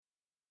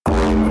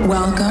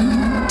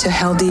Welcome to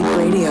Heldeep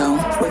Radio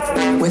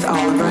with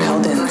Oliver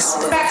Heldens.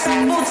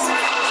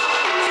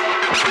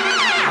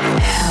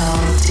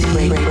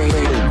 Heldeep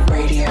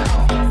Radio.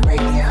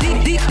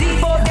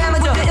 Deep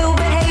damage of ill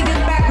behavior.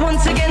 Back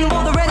once again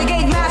for the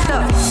renegade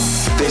master.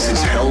 This is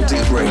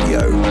Heldeep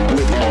Radio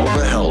with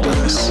Oliver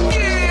Heldens.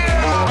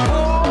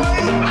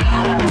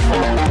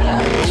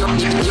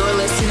 You're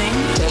listening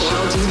to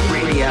Heldeep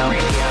Radio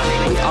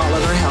with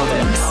Oliver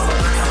Heldens.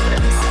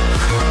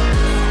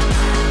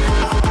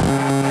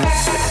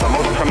 The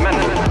most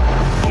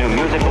tremendous new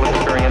musical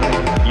experience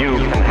you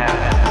can have.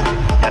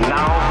 And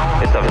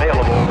now it's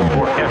available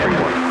for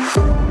everyone.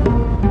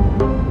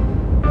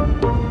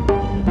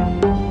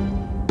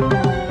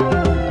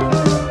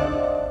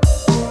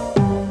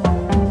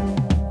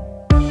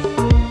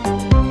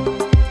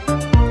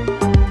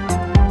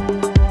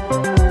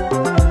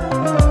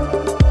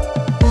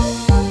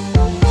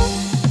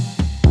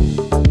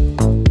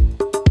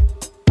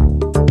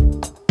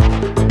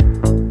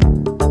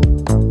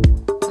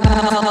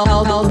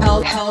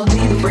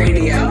 Heldeep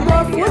Radio.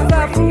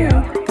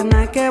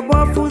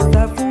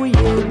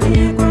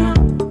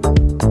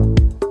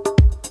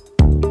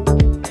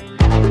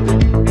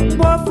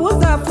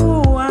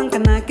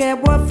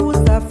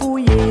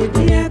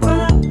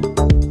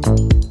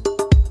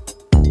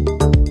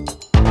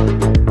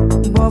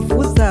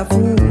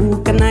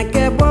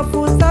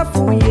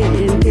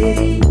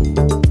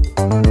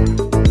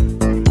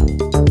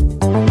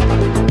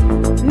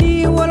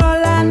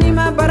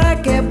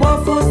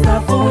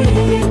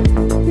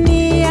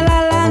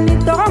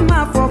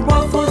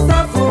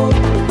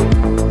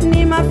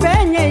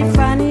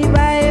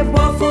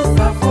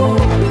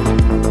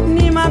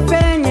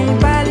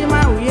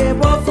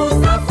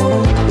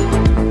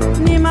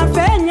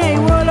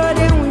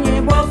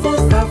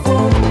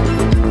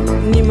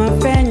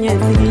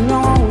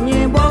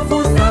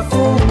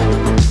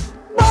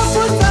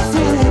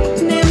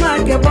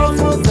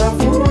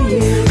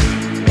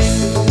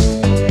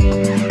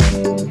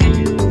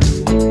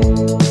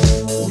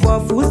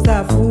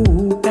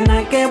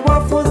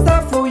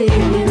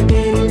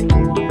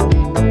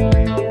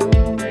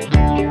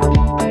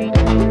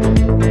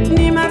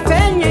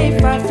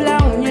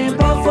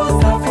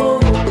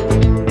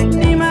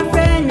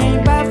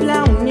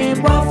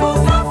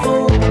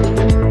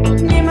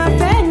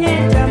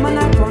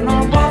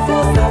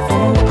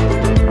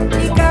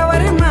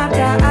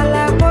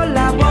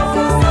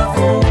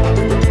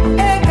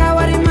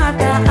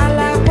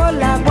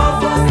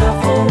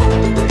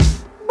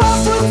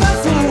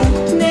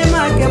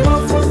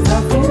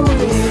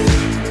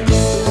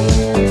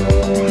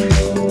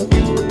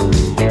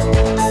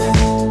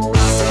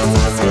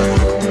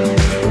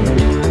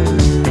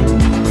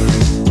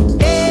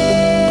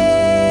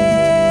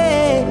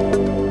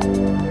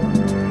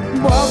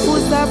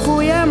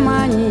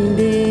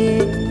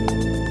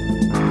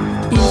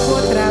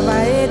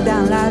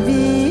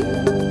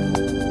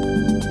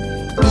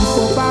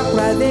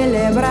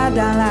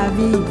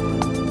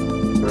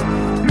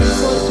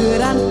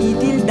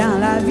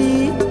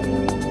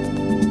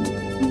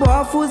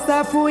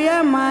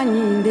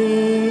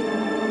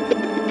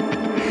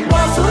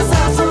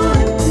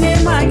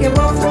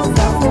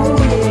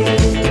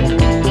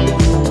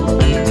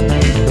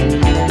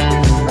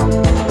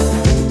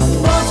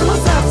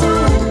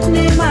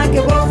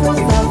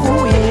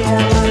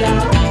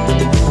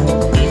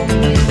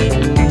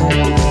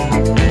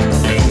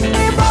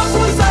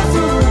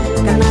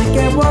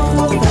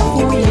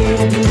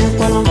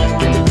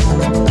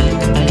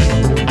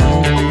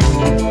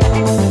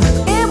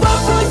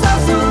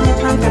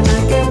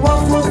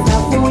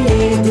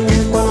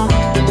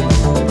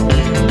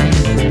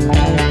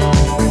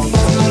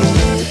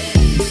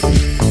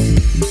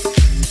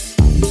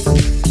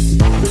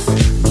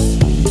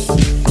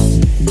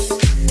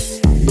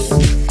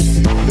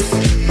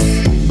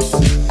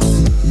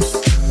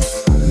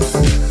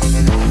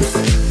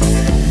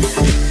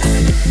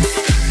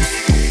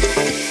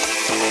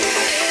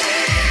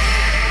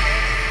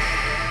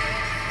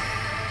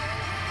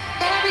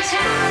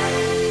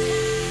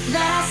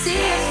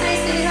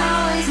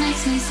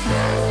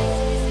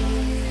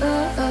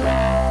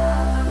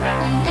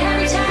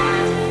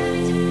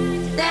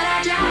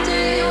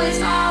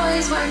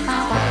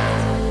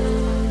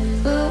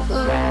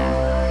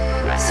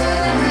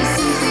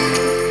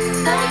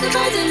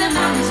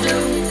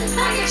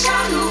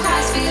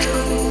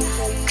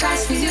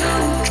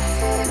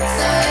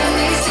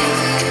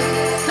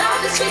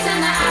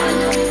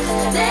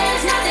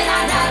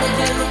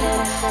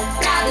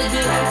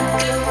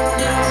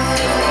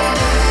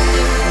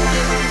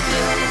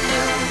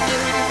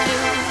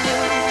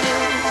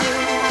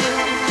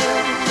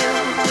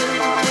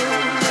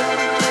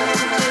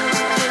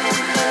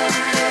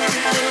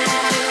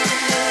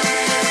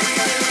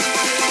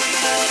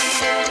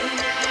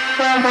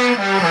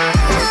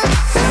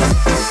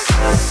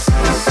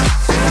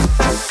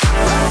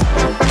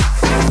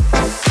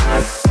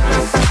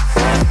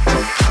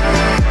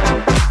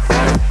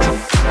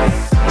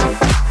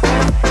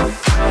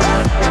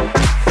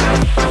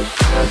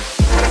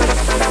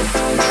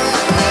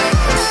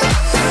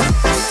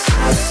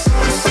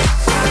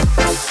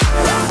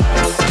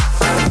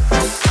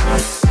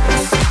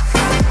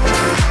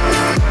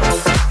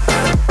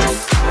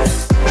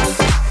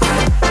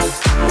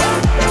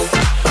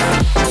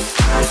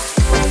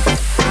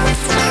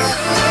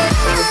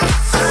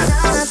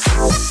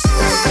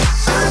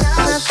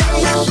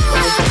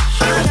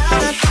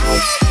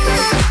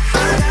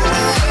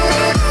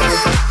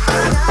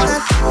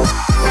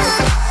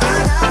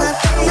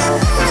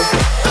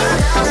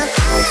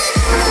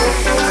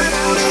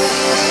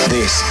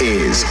 This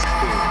is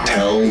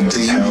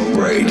Heldeep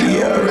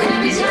Radio.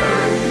 Every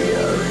time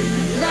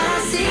that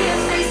I see your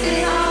face,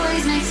 it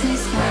always makes me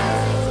smile.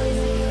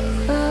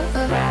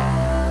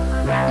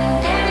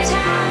 And every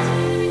time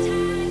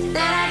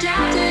that I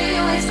drop to you,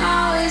 it's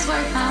always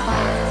worth my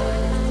while.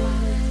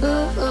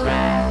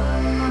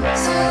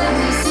 So let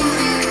me sing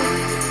for you,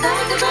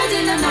 like the birds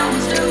in the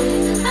mountains do,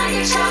 like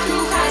a child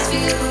who cries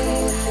for you,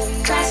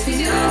 cries for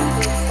you.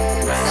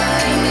 So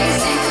let me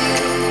sing for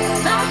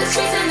you, love the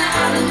streets and the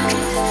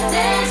avenues.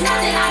 There's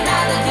nothing I'd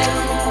rather do.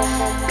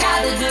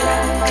 Gotta do.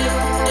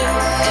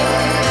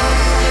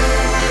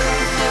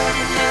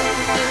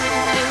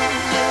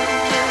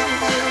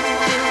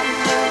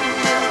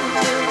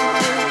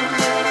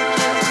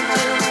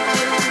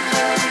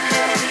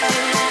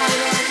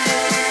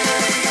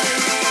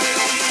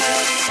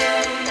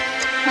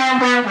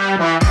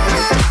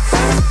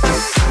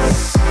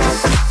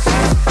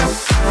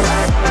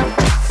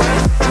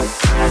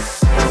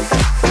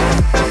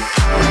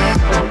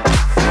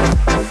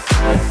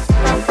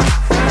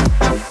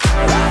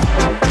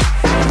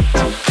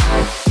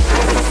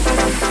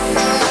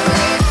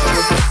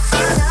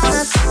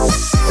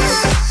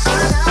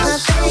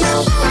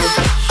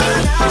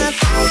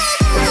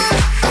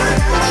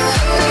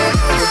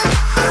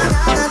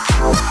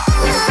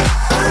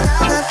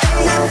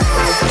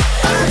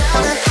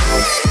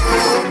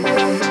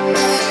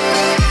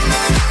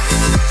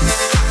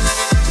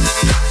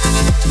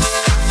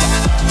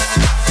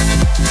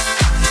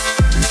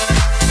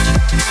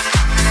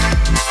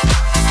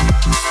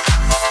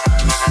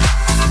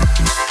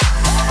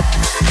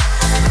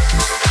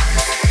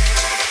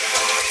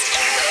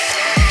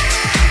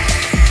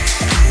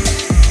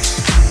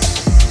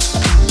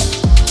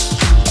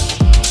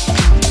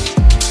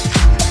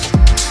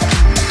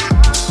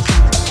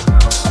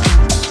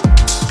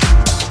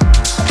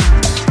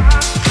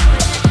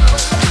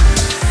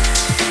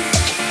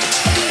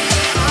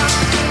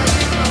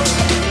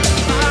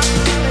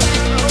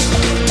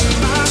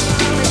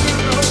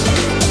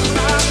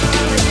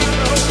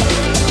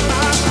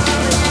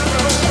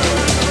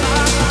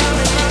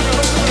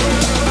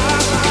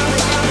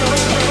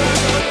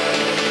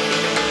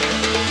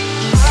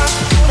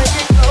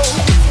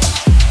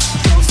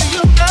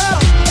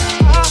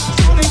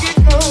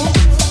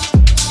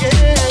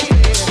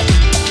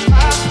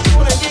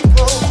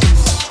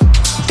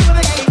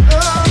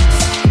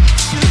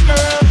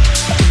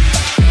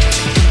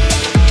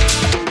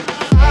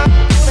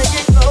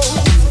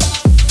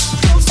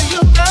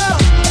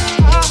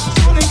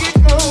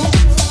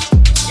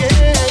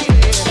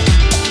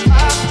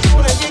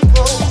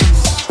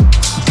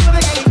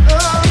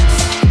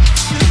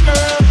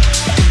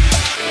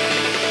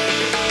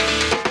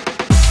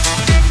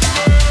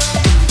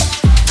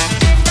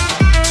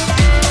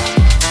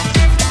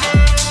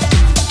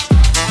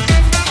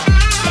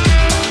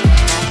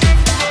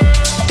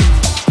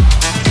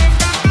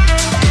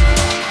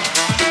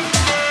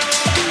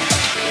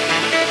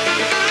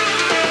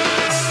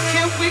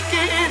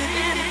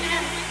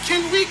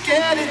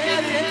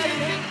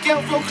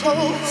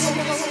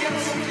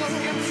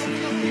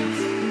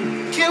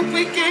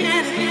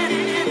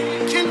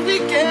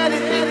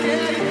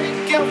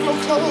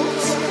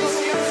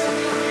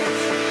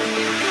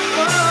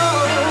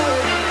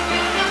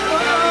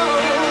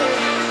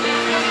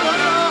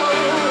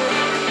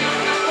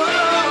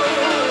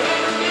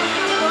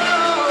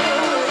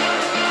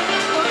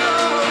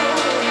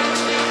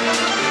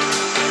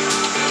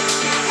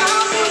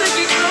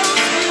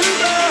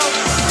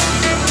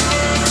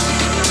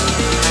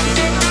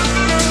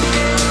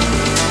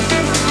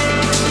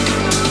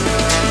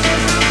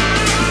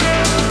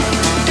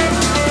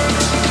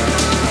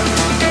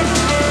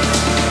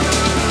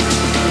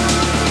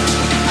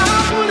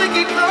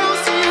 Get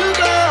close to you.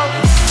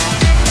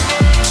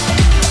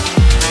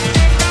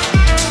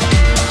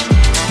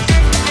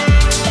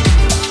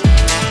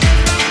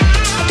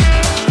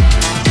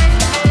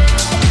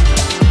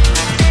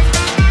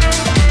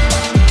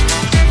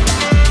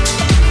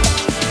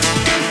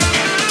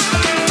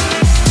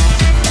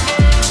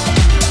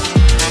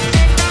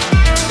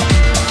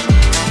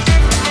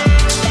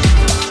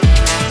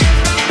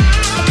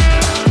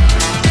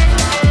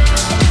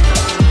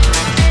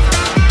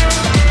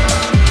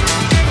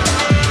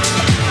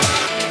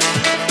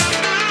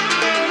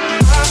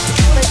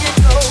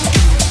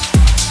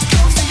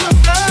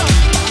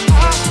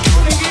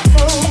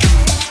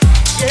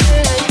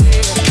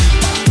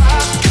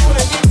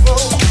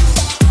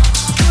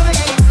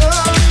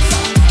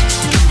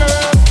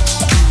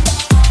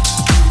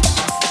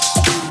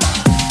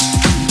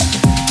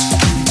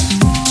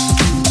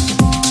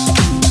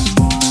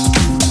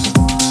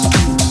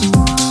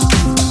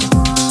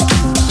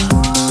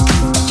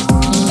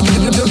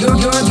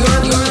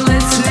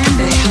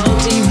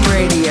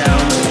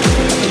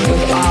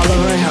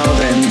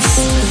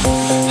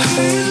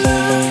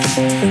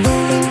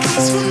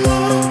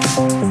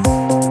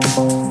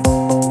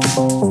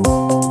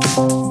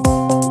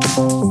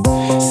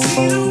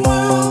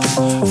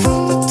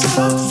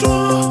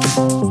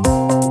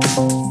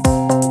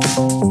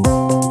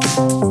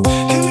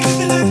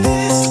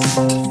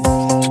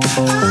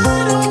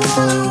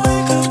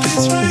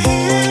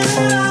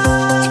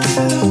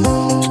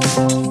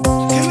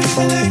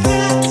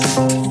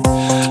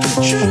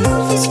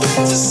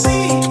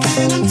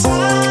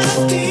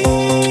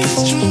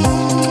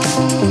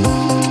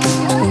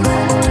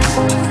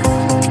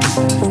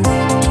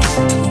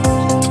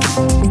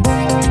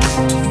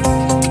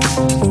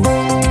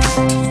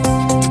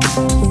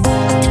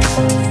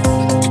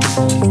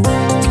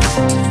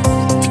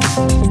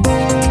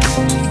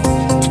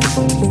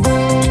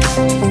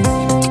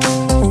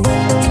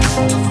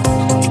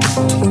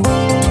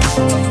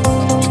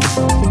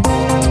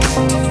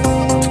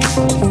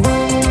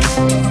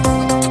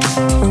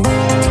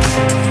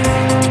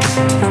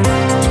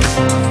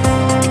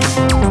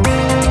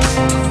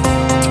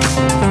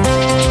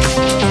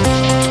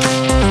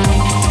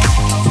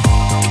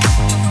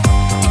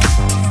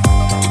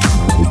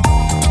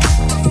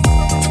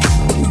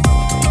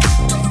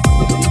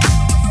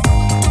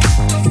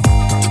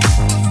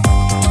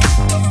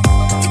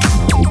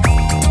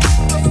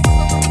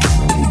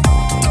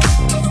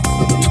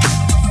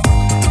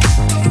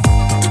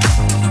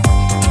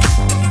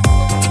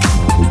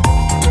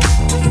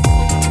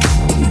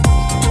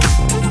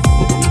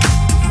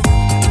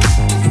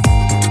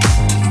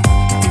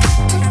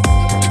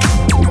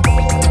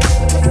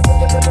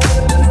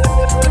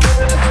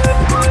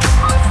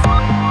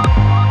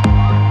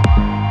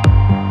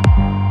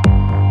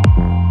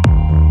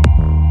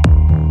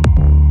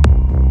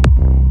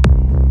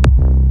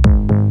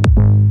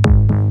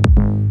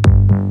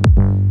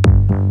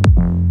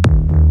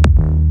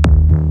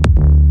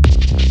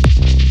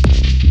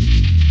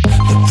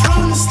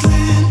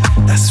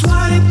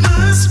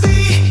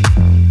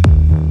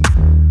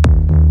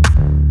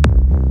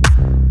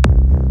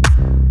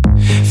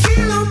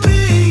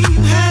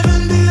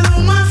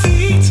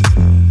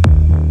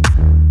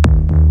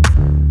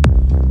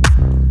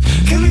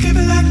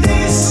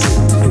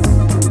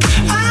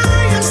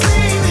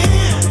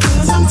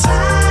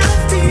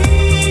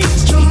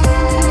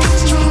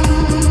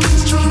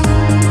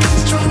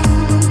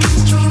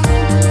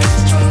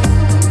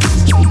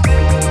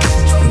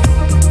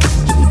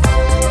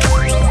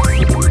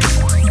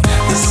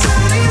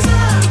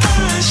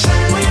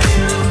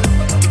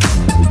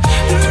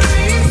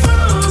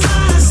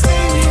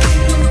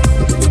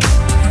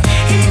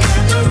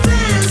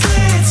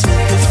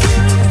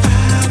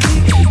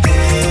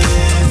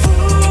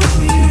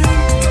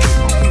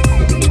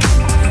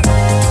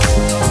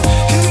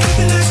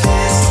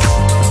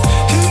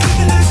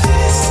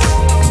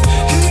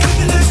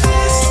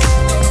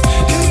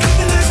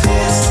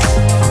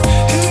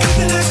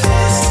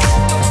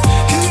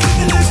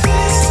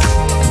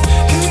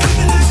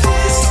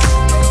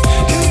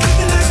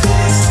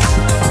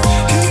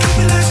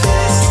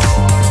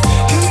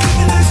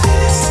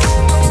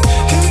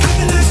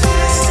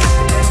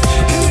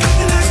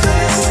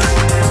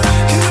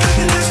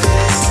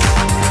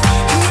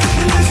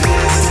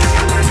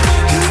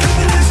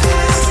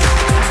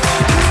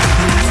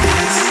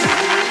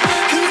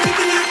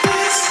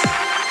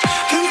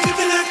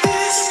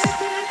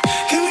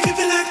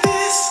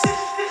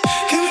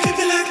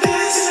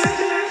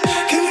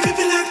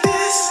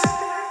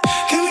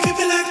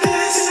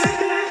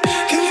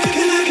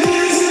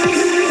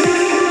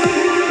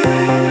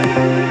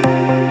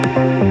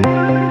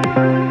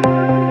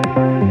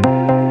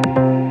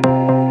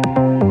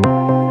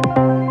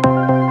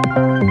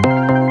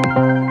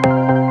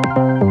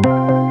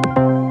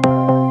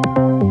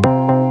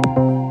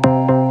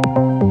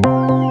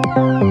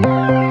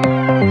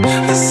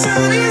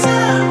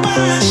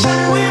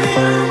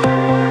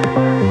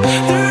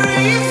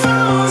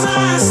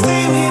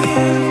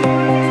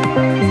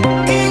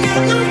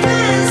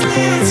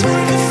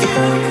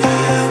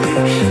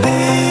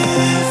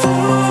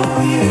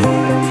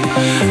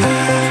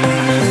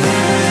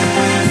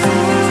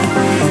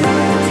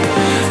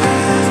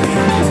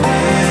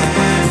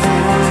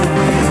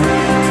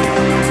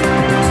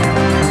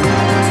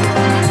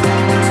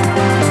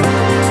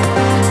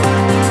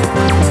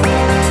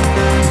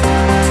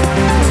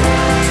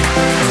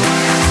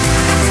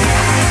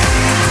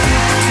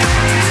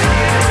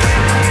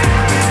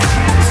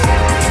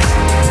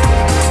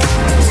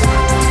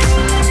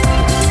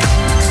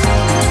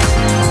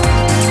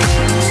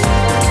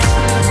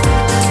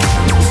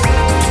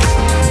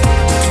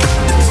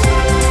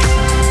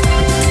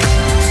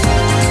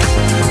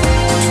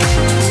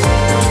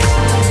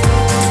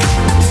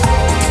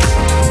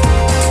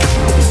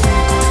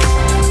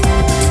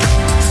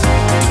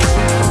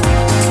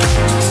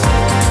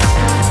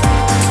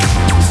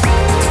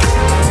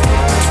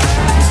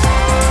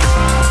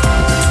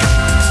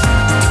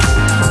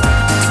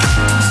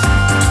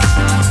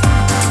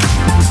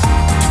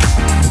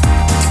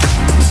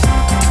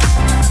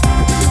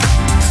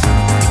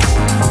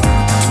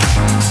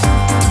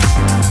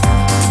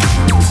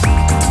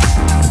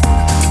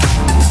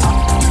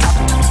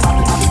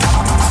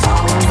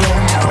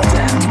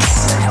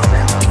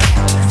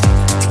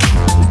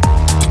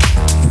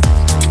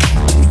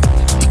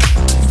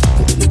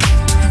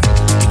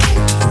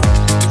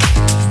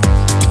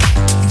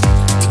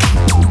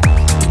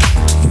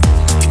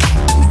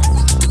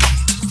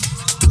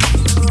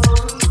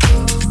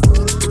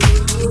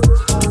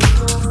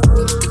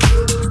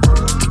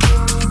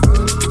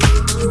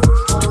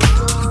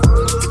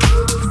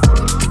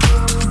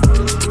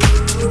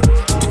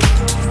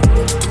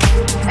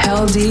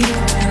 Heldeep,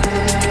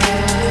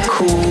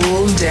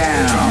 cool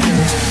down.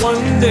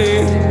 One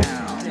day,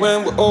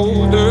 when we're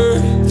older,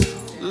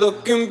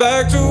 looking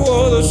back to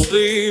all the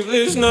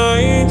sleepless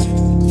nights.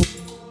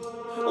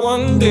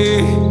 One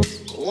day,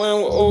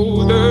 when we're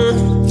older,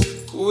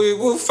 we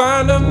will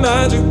find a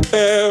magic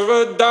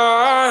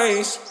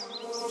paradise.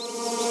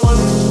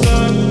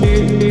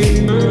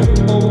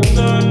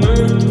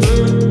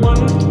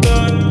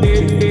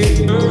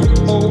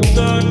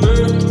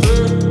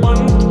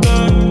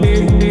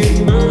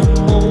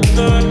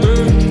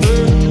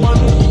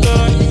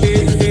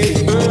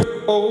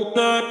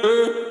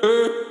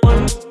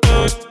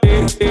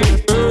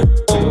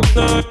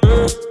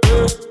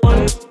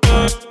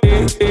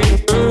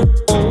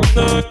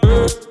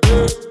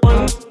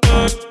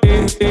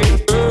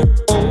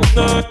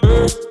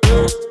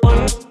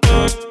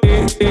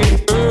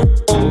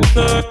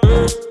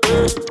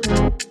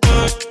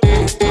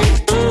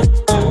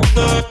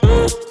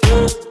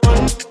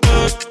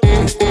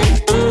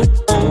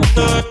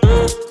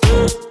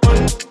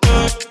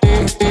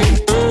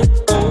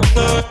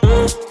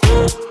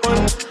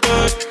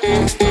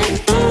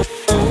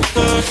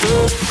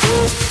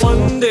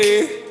 One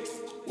day,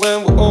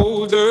 when we're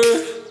older,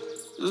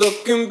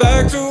 looking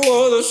back to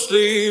all the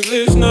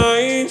sleepless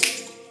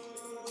nights.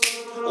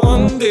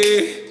 One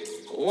day,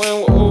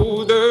 when we're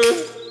older,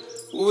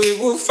 we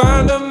will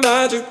find a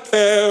magic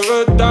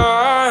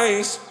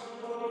paradise.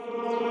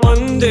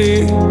 One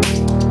day,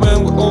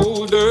 when we're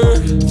older,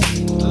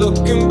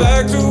 looking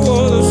back to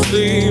all the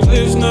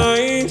sleepless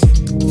nights.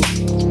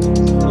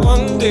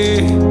 One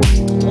day,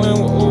 when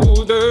we're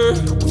older,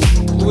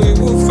 we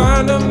will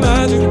find a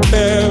magic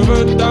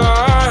paradise.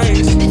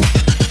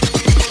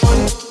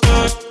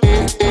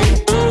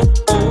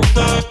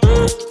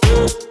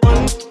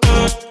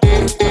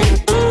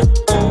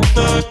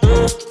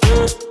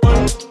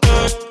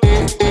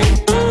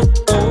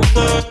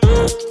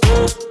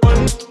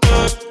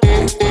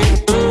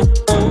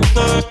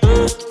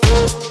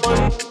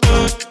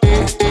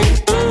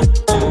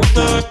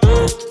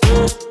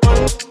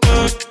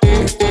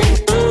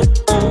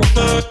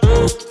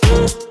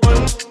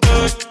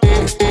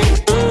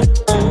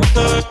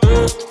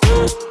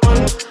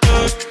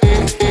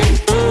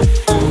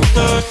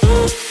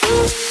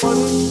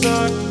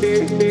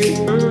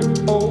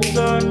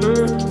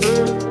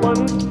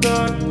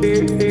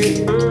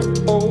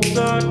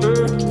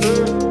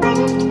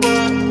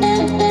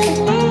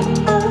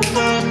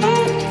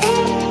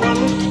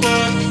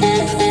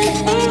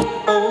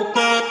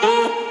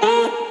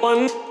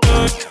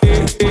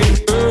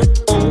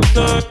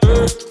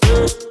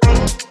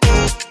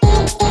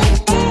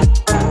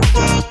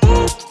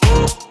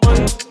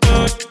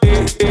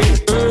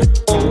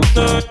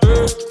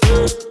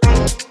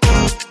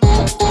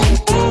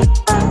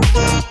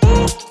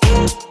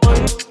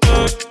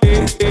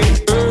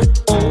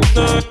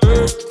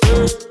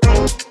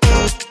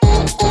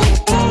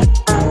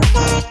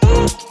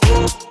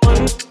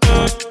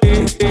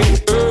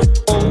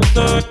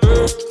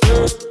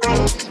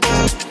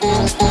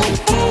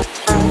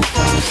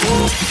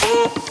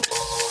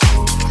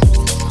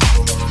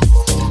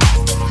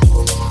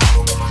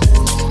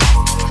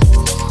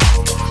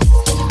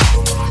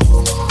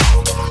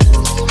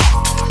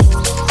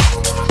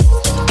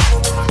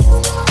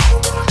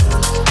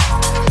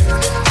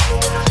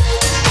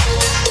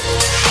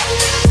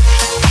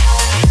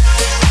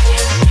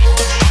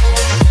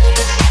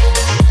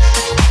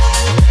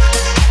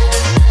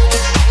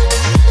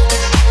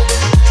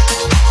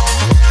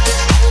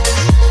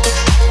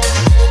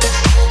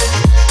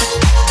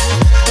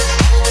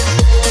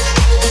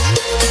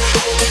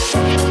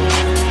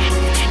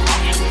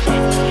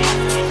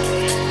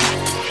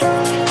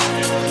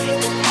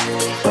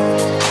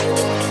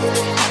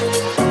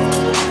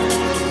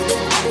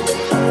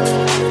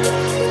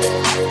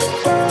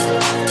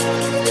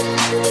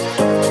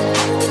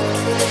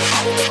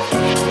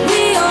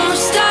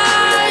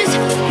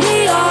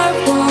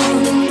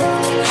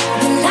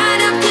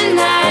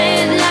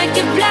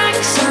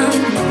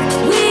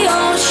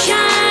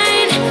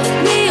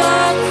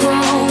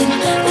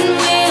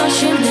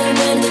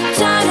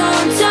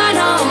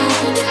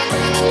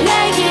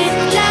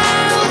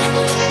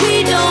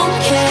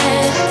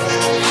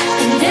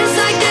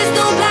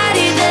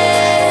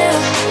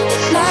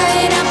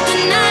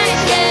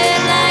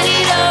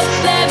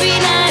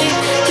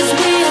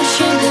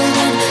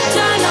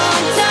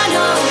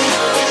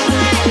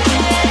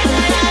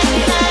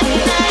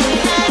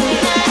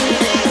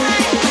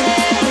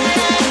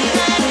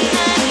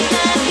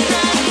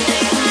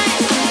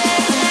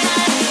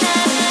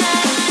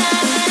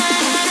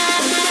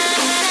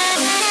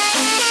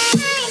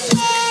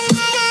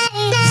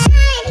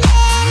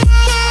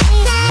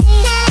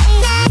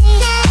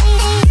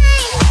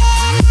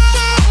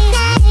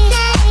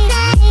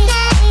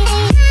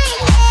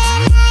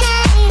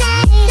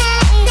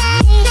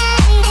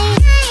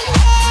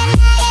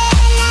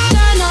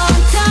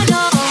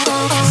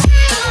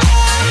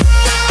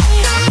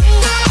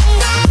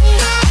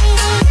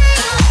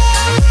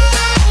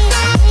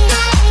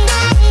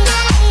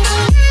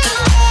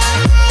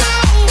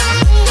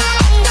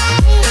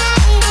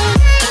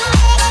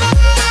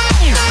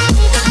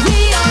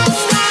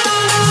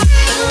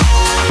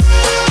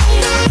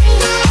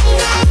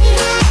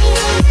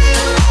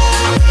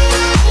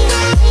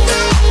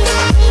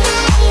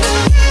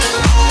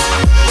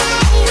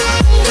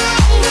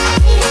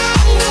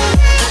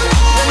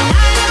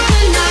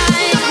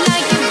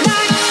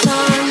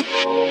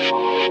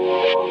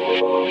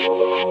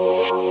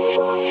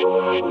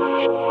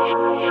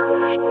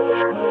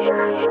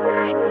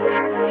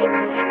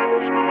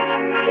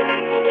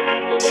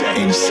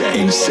 in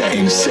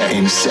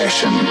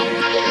session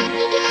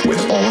with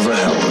Oliver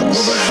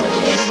Heldens.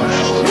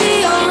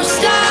 We are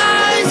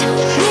stars,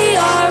 we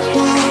are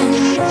one.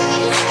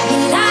 We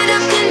light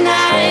up the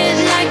night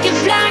like a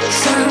black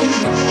sun.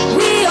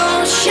 We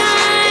all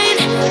shine,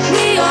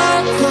 we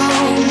are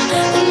chrome,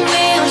 and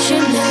we are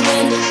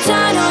shimmering.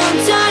 Turn on,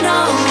 turn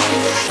on.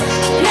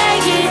 Play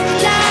it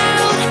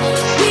loud,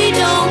 we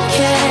don't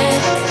care.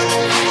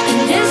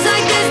 And it's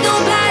like there's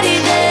nobody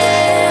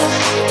there.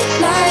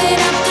 Light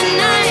up the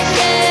night,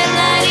 yeah,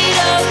 light it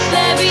up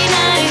every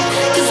night.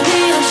 'Cause we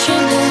are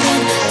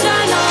shimmering.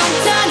 Turn on,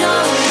 turn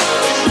on.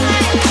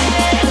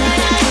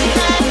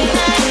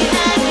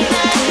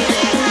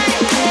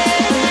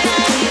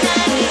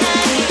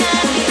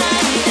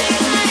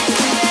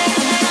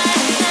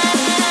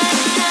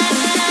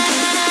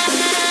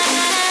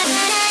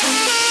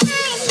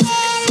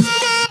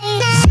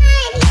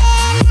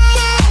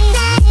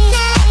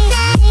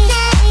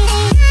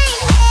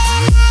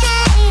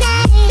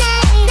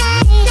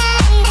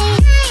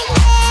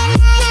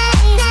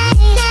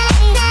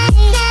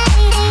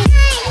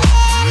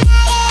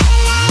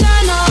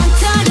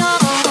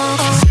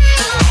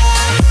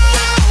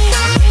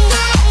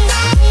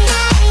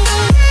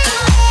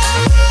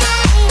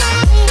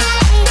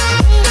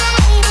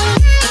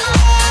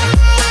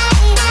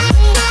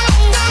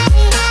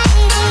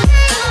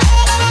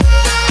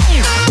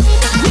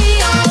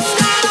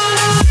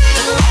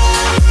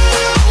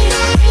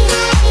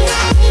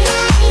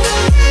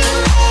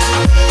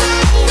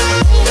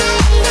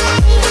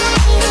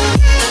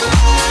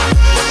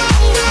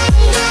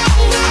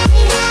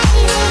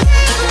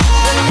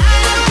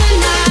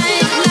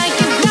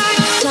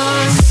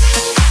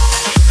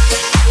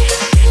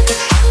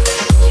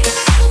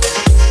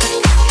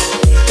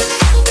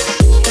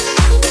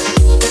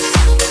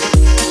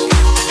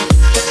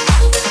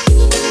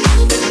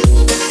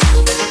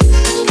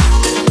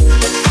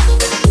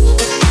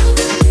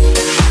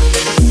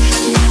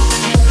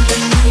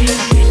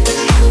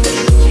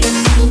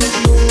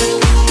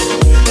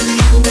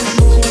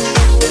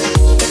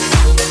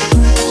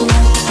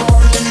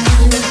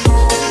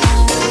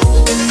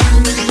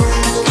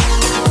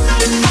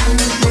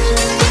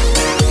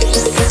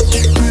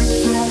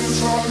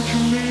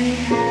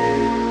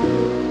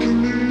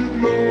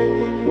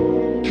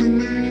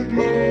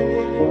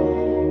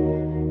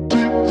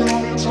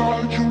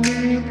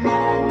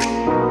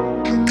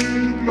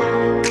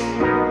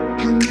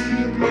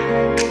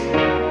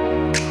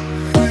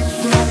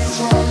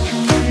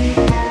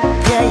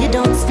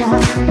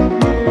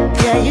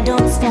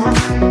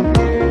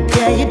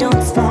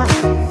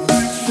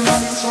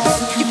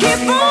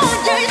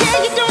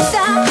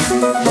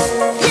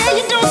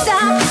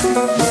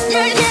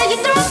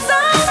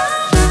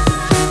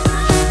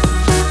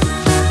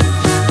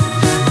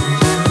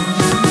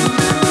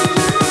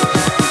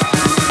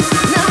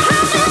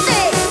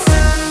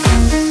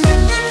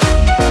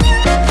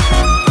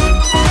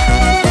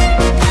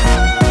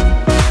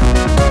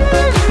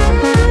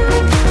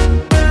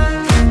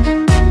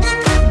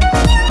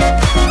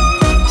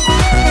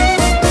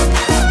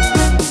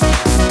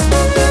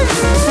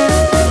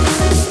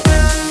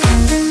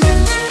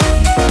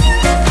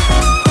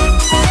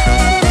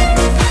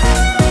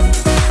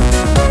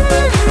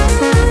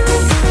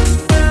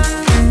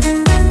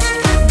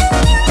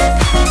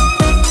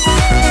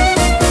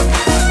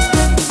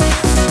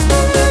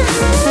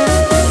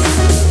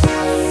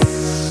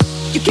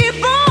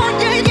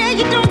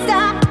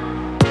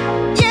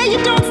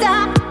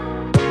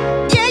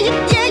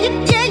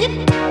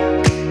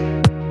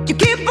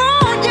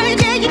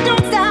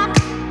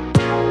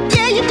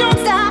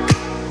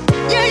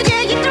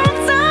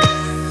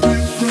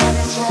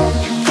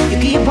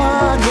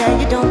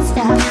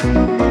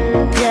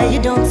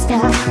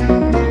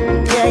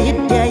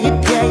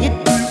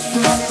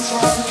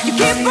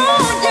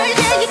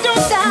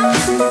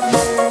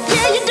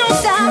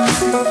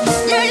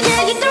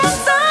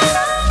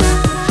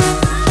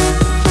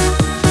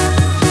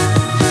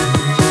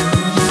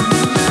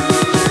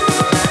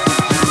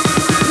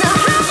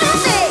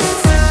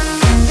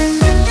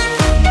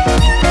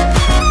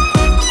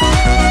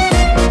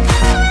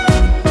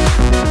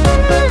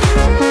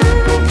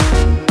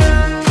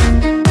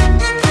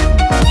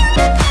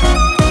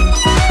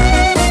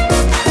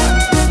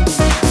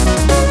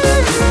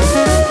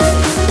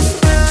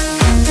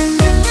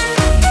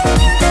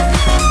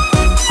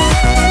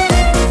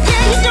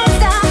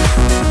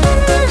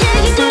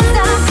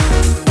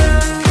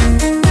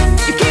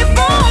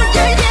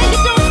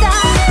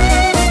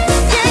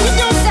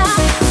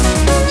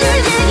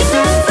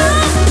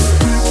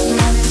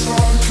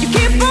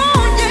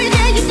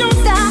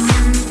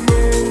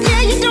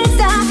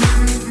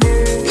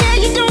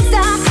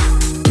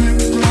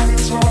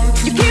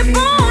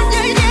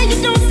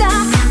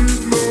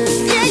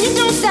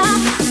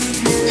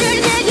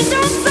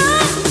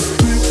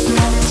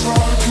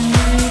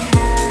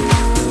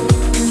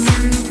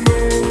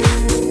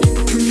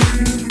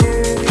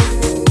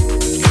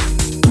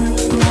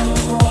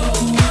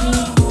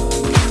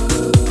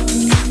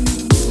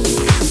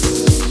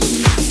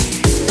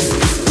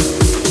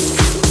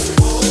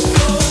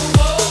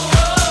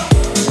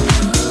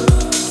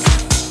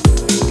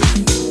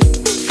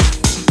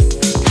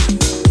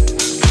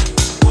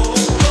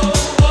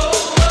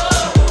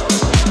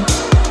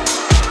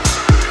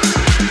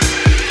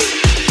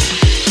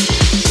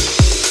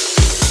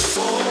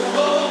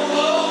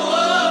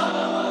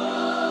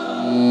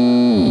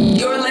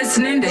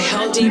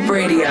 Heldeep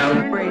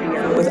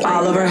Radio with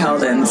Oliver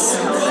Heldens.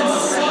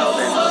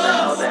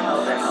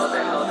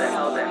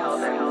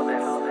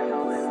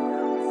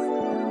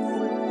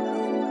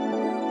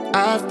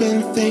 I've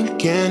been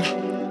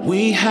thinking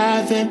we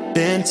haven't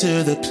been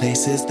to the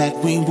places that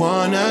we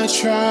wanna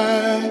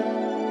try.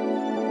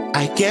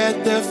 I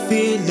get the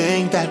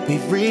feeling that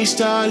we've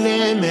reached our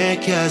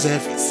limit, 'cause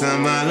every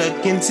time I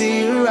look into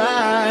your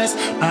eyes,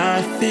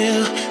 I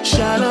feel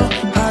shallow,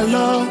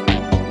 hollow,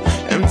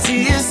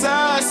 empty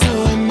inside, so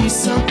I need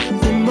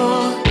something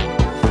more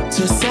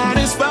to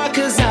satisfy,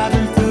 'cause I've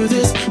been through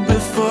this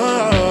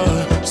before.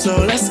 So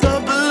let's go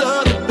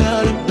below the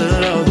belt,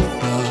 below the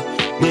floor,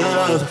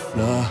 below the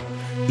floor.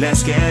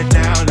 Let's get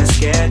down, let's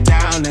get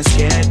down, let's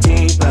get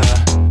deeper.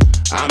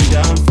 I'm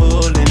done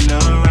fooling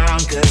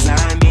around 'cause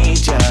I need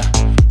ya.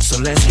 So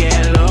let's get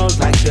low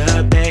like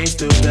the bass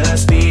through the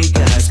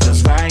speakers,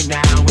 'cause right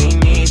now we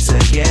need to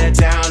get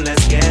down,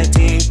 let's get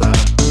deeper.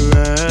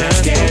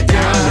 Let's get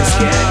down, let's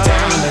get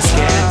down, let's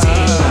get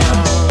deeper.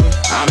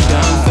 I'm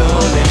done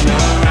fooling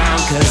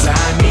around 'cause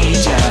I need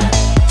ya.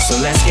 So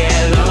let's get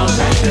low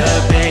like the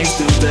bass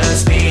through the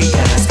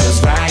speakers, 'cause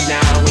right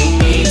now we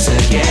need to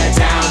get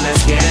down,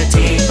 let's get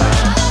deeper.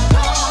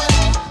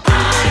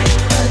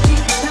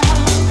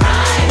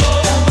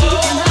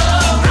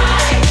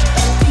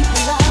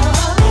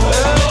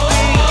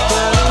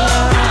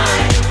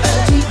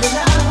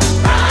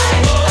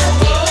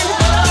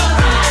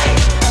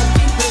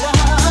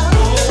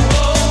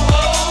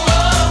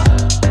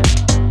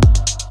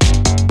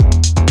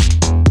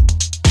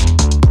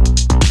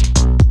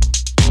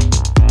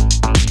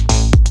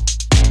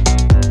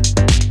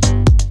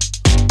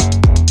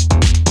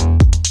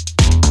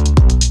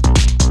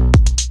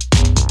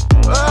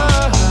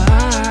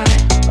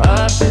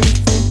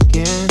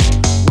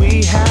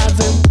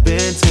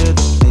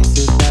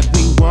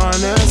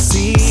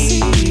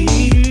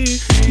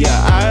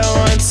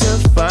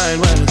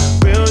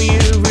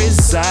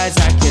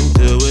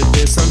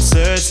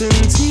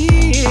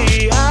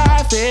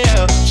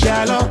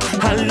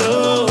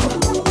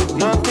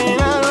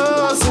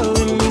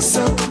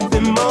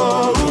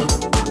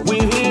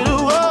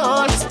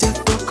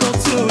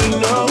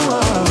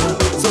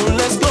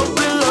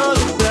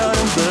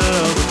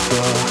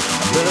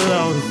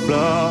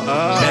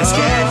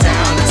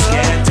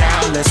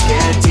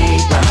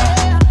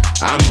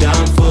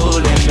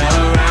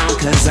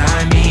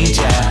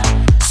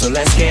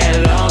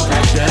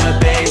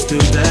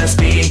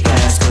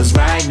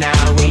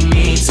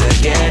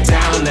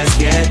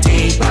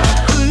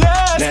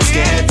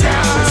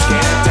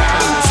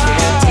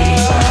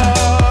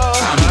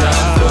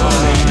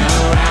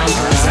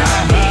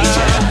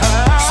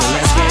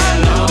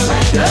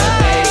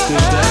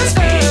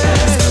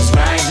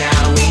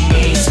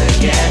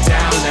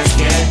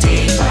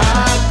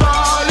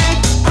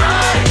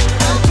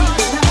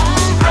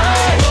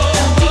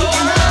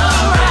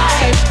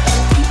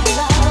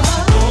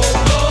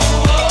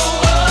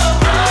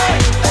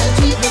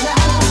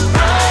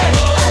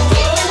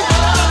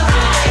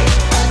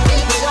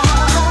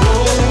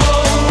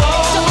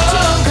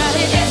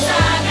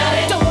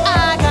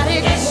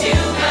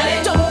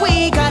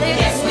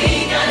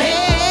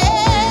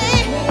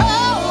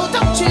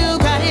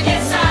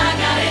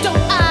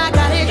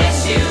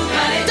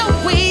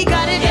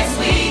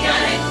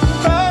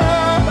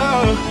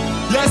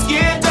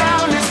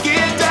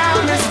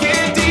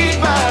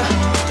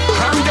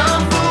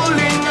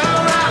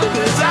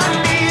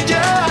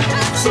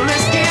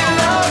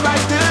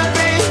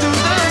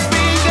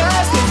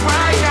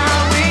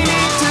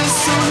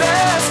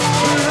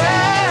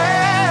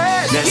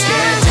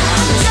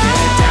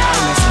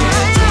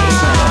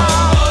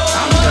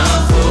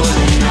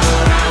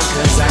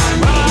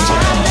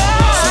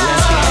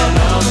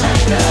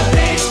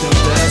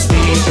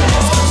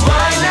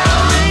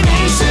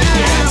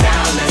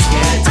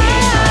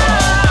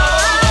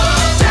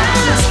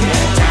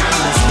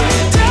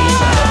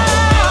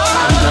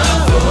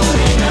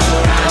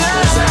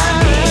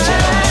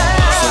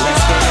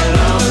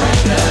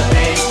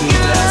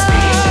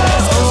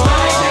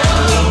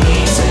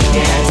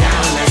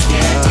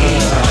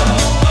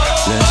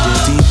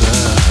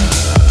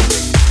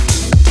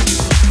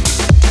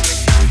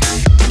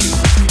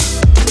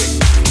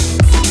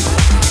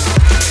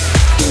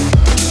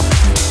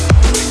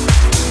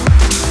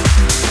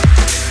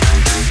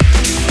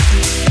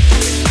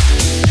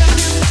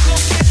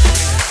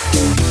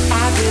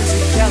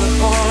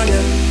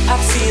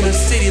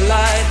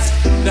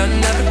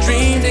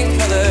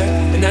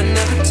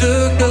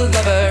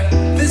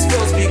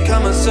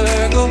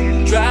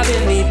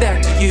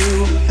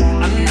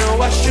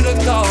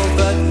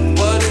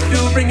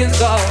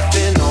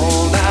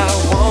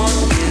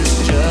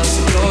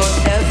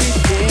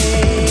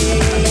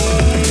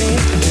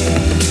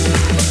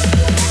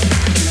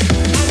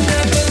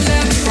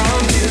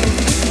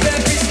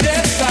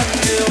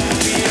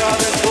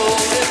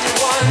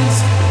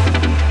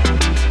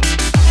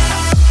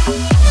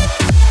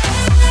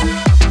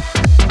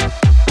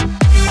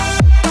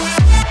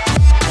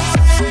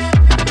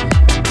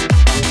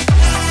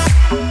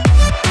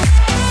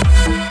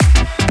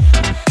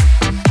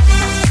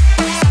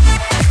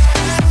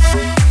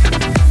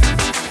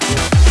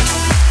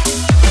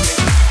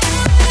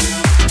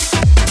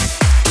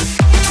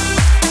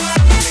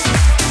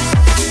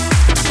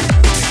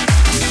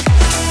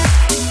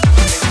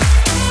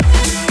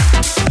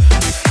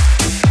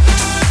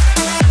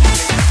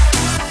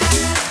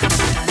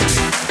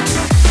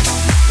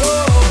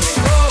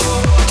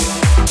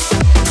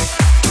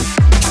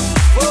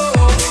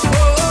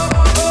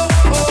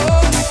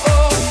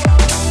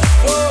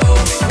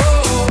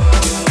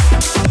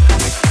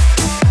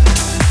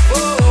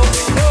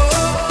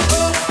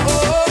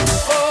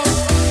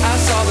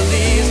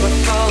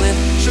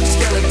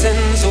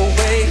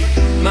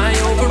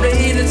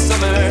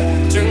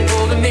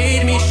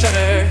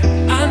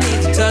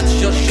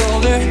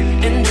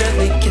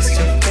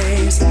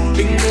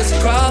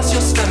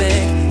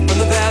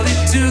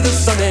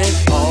 something.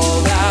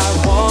 All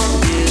I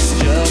want is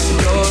just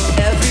your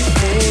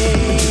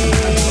everything.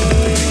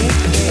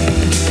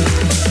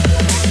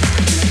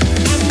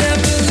 I've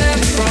never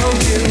left from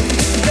you.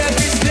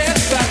 Every step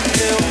I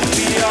feel,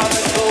 we are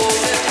the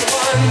golden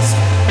ones.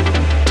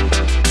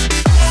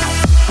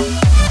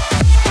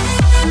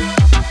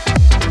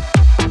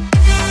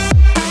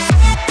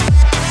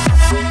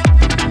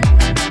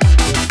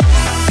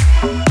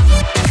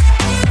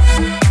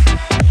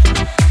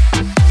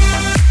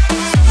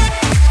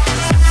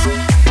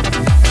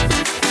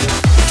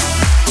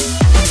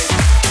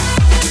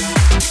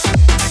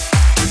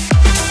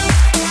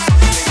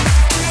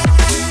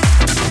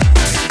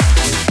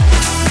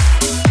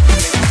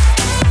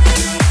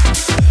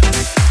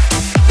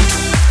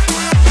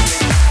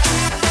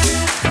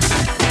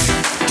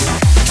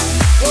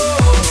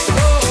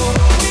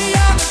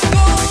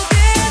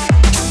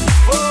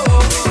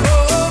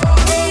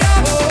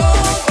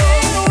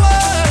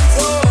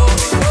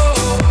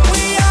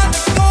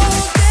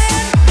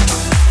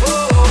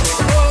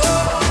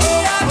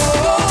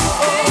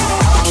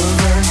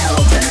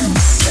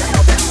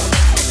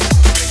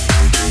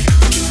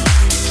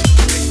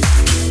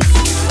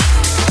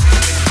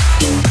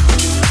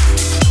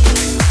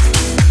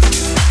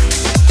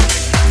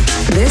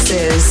 This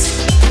is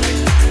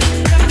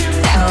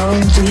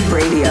Heldeep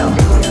Radio.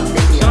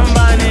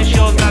 Somebody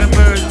sure got a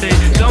birthday.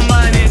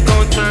 Somebody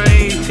gon' turn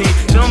 18.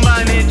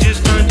 Somebody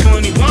just turned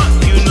 21.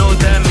 You know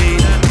that mean.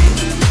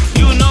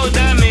 You know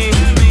that mean.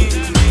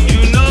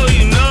 You know.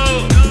 You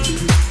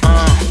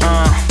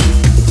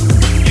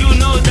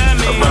know that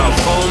mean. About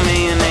 4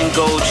 million in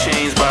gold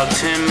chains, about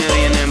 10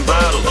 million in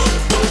bottles.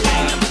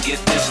 Ain't never get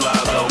this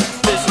live though.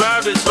 This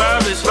live.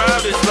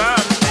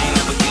 Ain't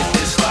never get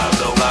this live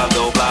though. Live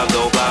though.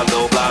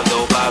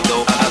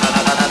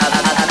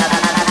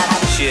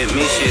 Shit,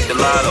 me shit the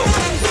lotto.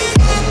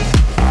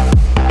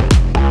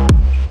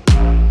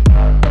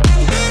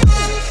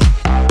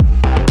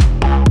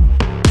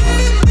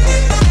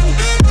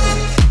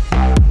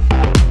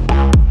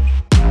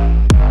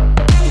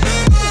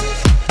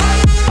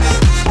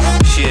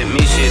 Shit,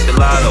 me shit the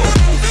lotto.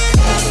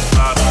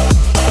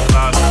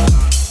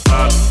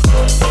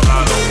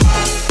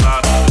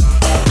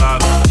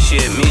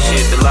 Shit, me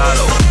shit the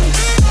lotto.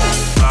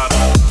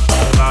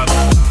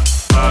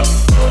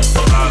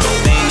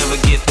 Ain't never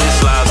get this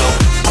live though.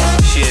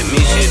 Shit, me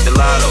shit the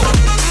lotto.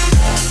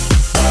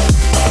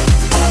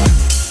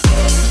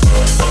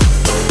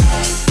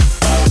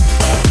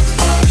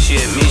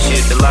 Shit, me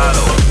shit the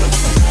lotto.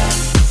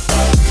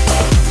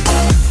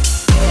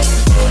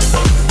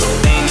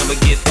 Ain't never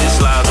get this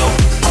live though.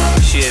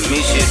 Shit,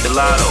 me shit the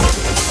lotto.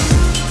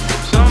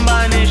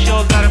 Somebody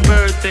sure got a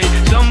birthday.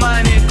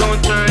 Somebody gon'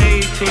 turn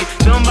 18.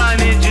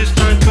 Somebody just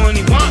turned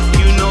 21.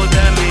 You know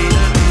that mean.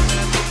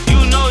 You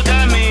know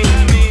that mean.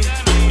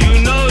 You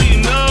know.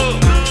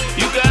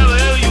 You can have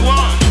whatever you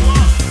want.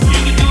 You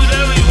can do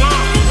whatever you want.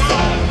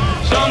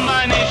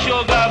 Somebody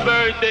sure got a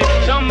birthday.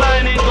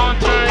 Somebody gon'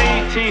 turn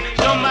 18.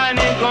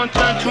 Somebody gon'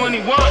 turn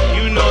 21.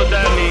 You know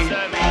that mean.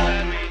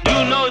 You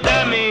know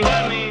that mean.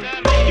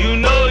 You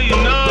know. You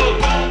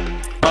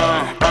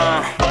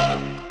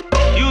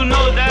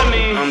know that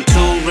mean. I'm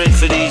too rich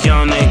for these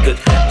young niggas.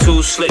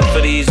 Too slick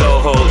for these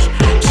old hoes.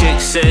 Chick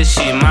says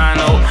she mine,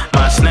 oh.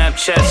 My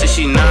Snapchat says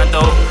she not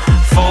though.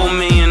 4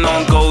 million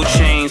on gold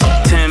chains,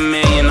 10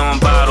 million on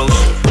bottles.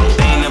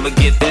 Ain't never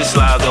get this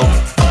live though.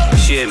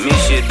 Shit, me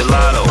shit the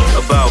lotto.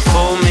 About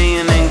 4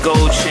 million in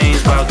gold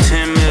chains, about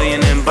 10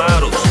 million in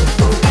bottles.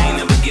 Ain't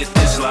never get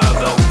this live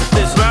though.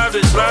 This live.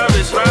 Ain't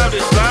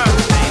never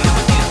get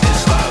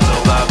this live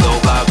though.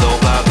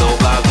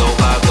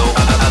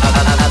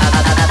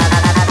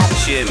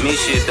 Shit, me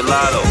shit the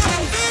lotto.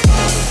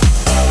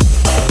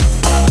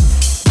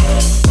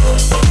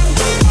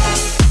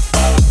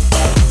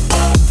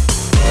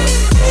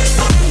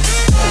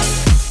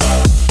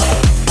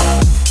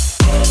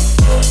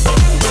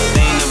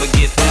 Ain't never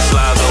get this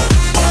live though.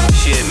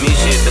 Shit, me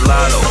shit the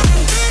lotto.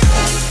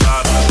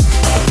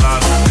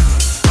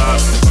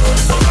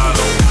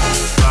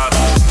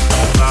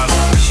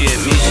 Shit,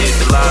 me shit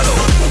the lotto.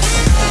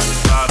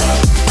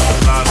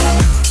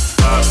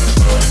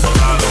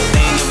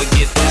 Ain't never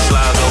get this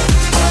live though.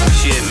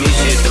 Shit, me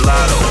shit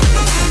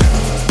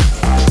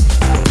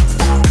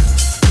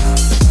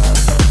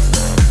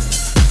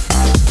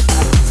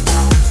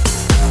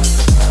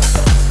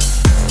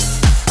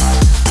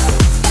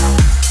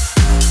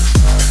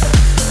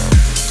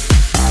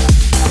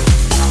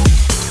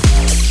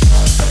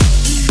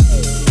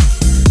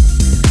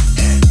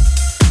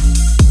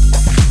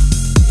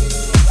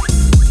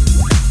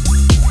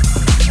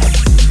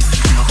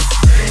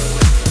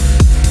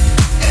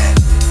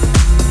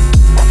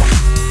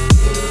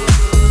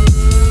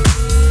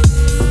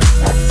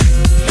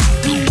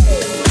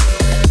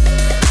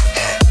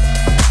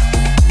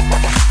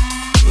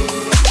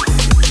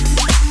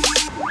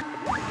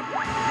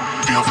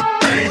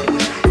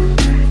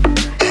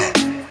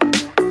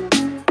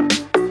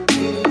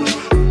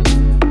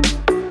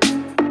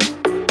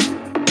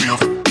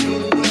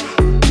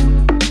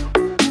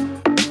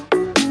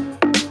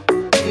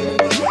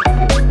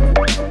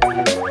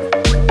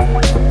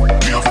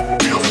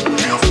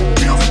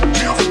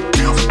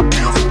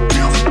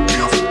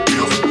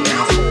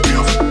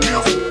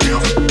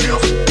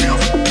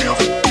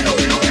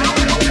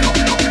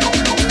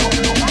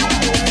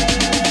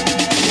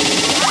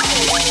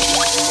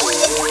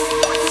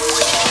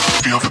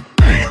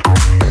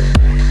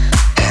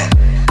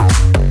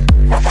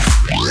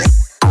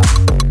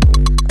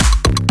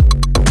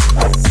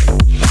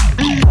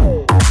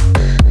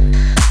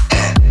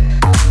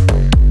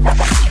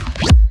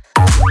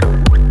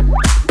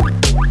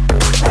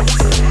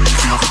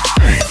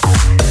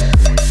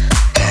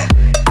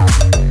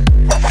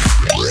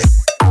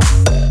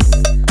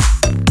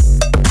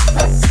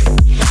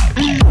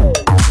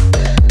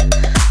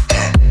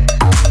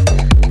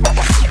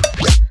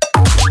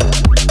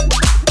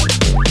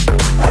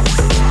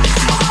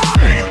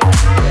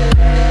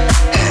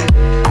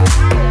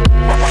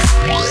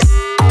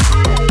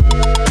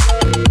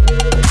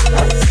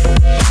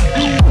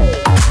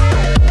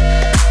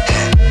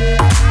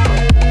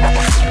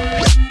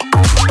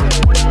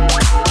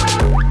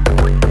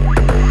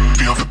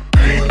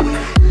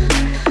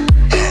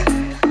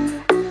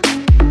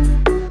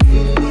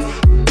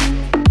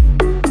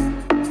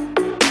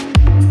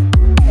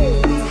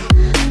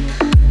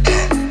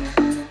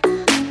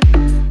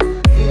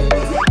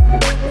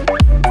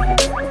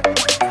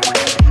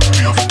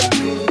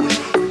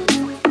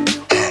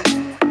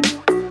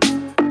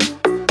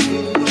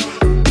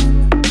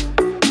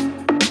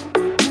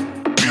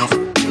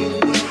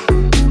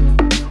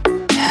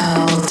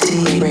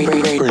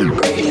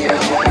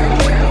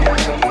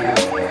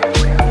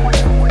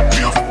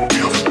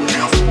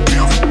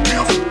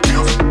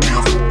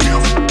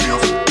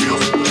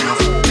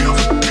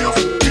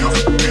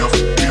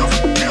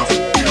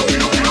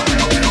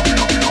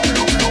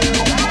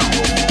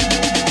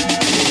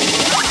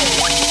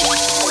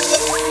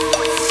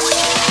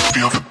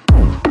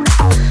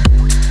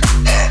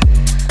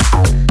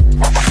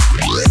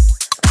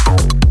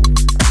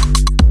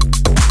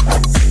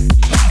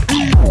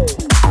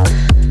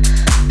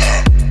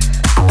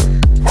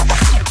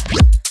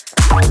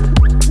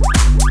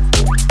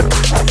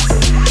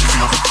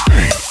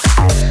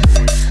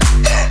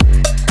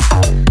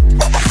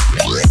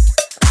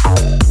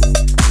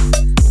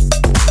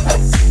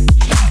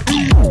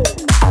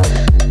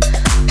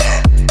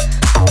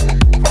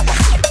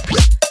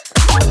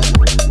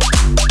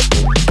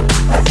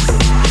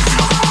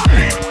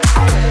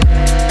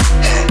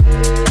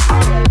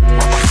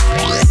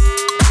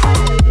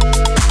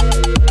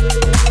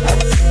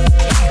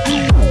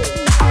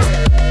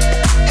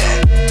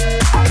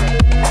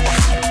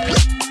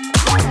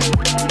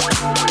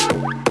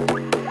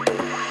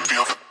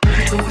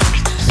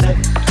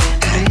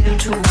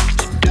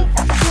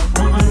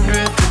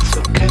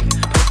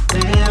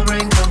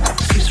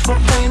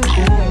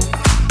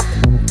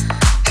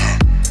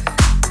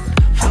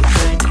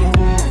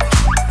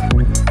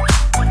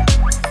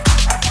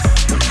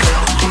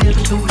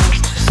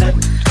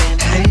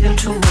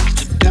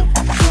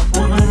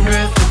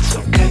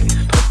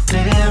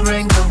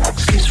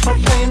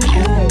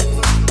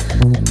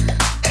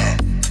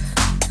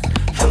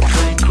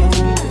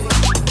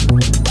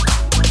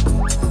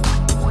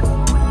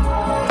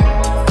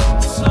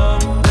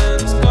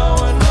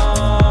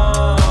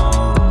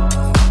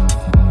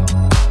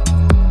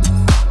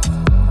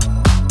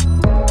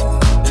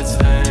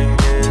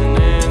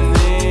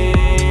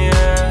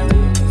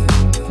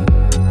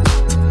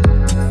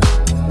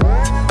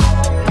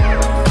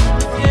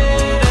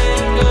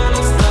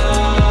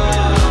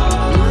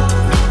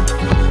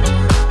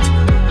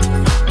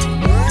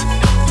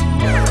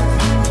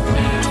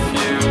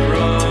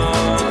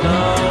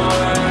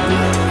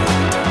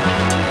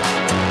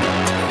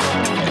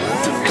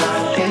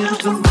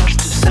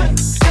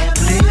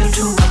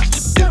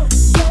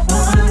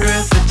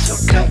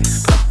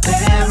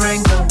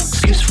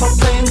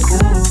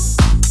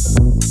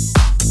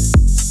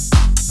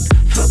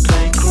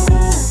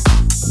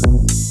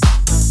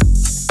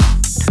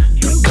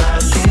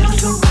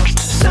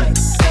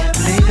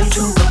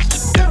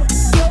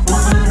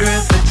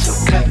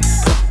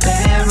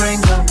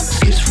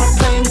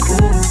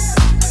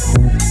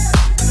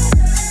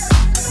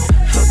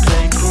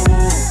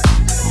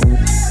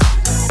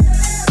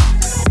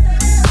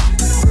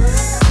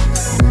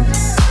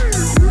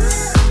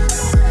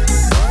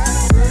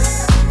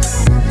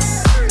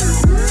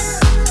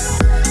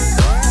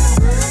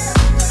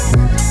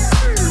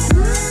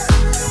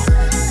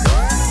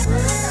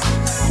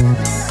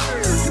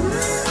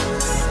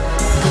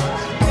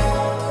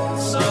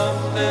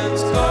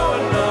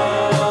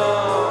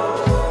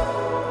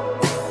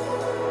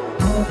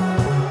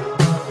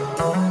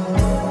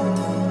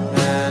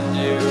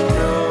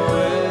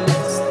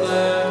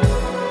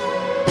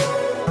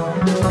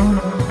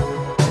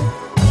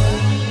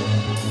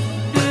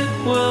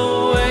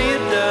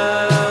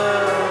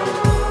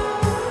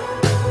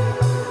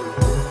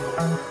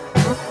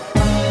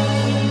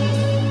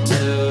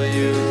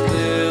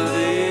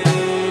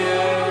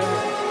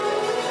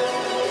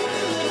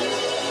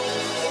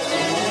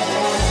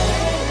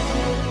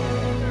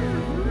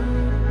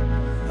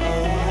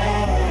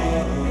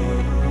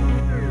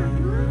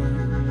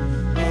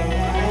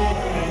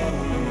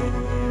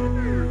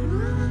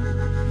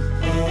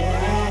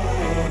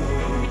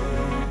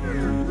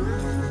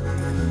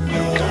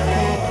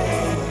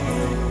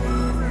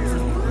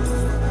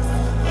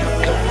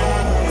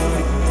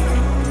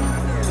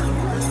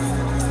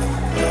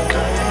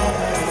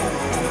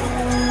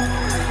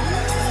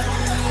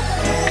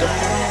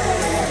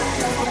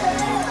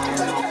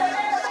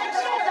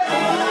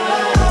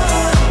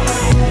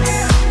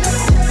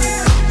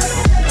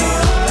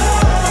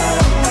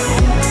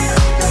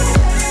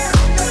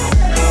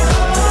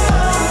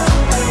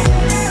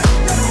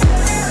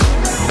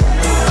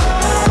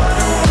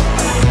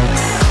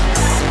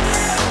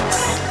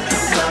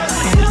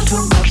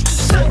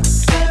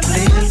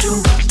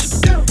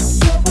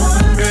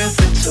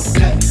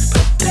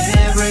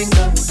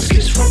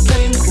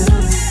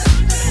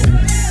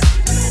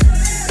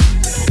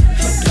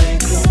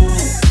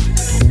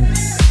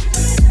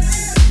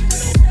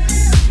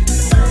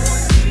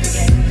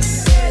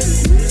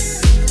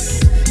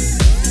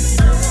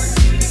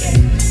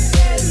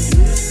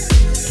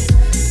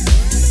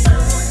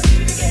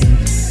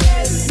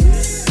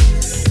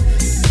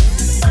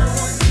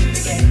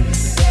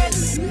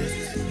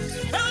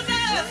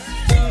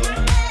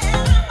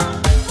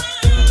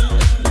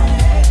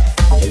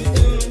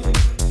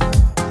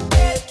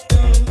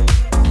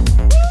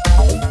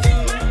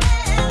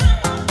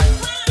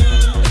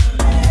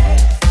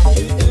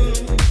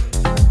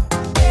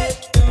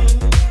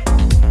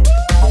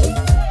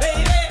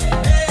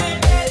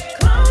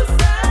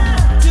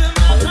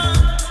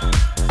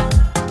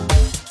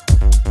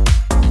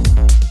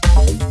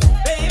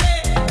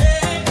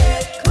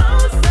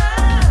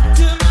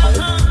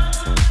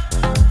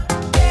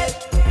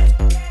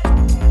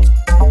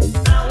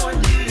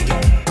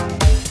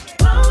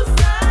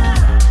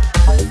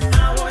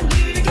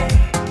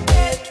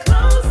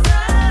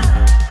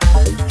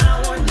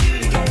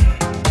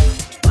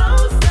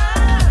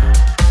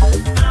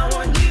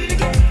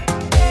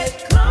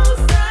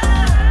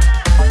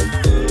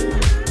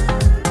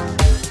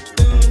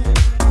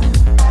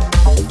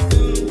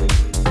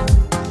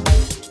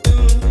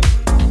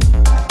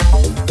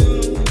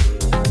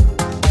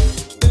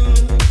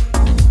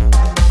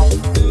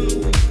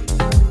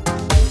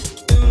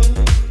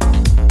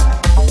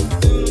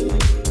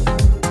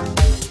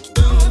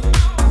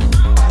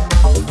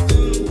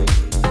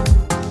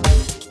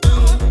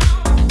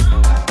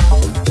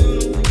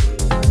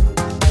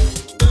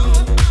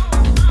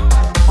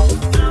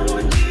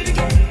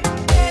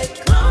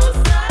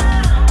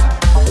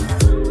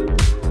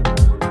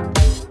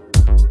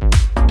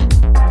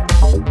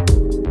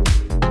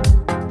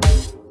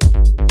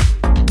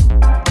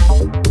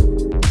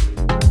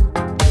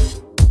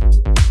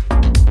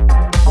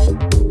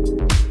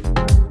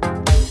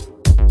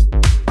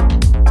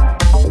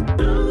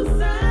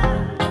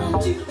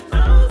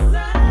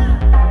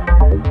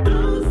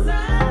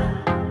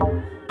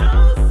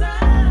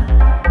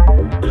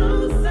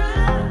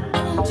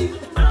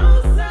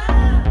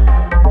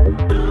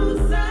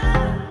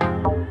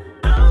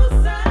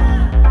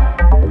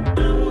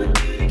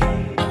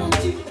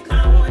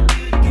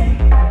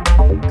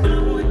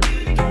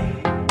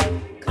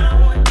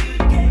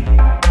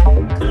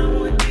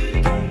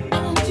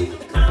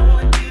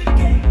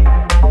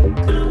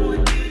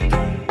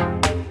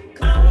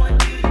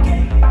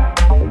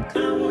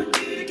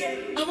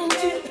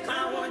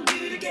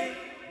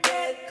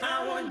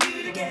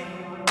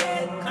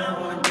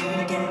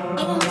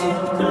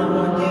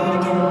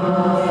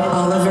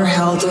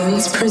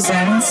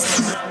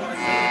presents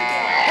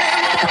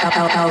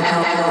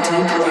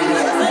Heldeep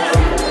Radio.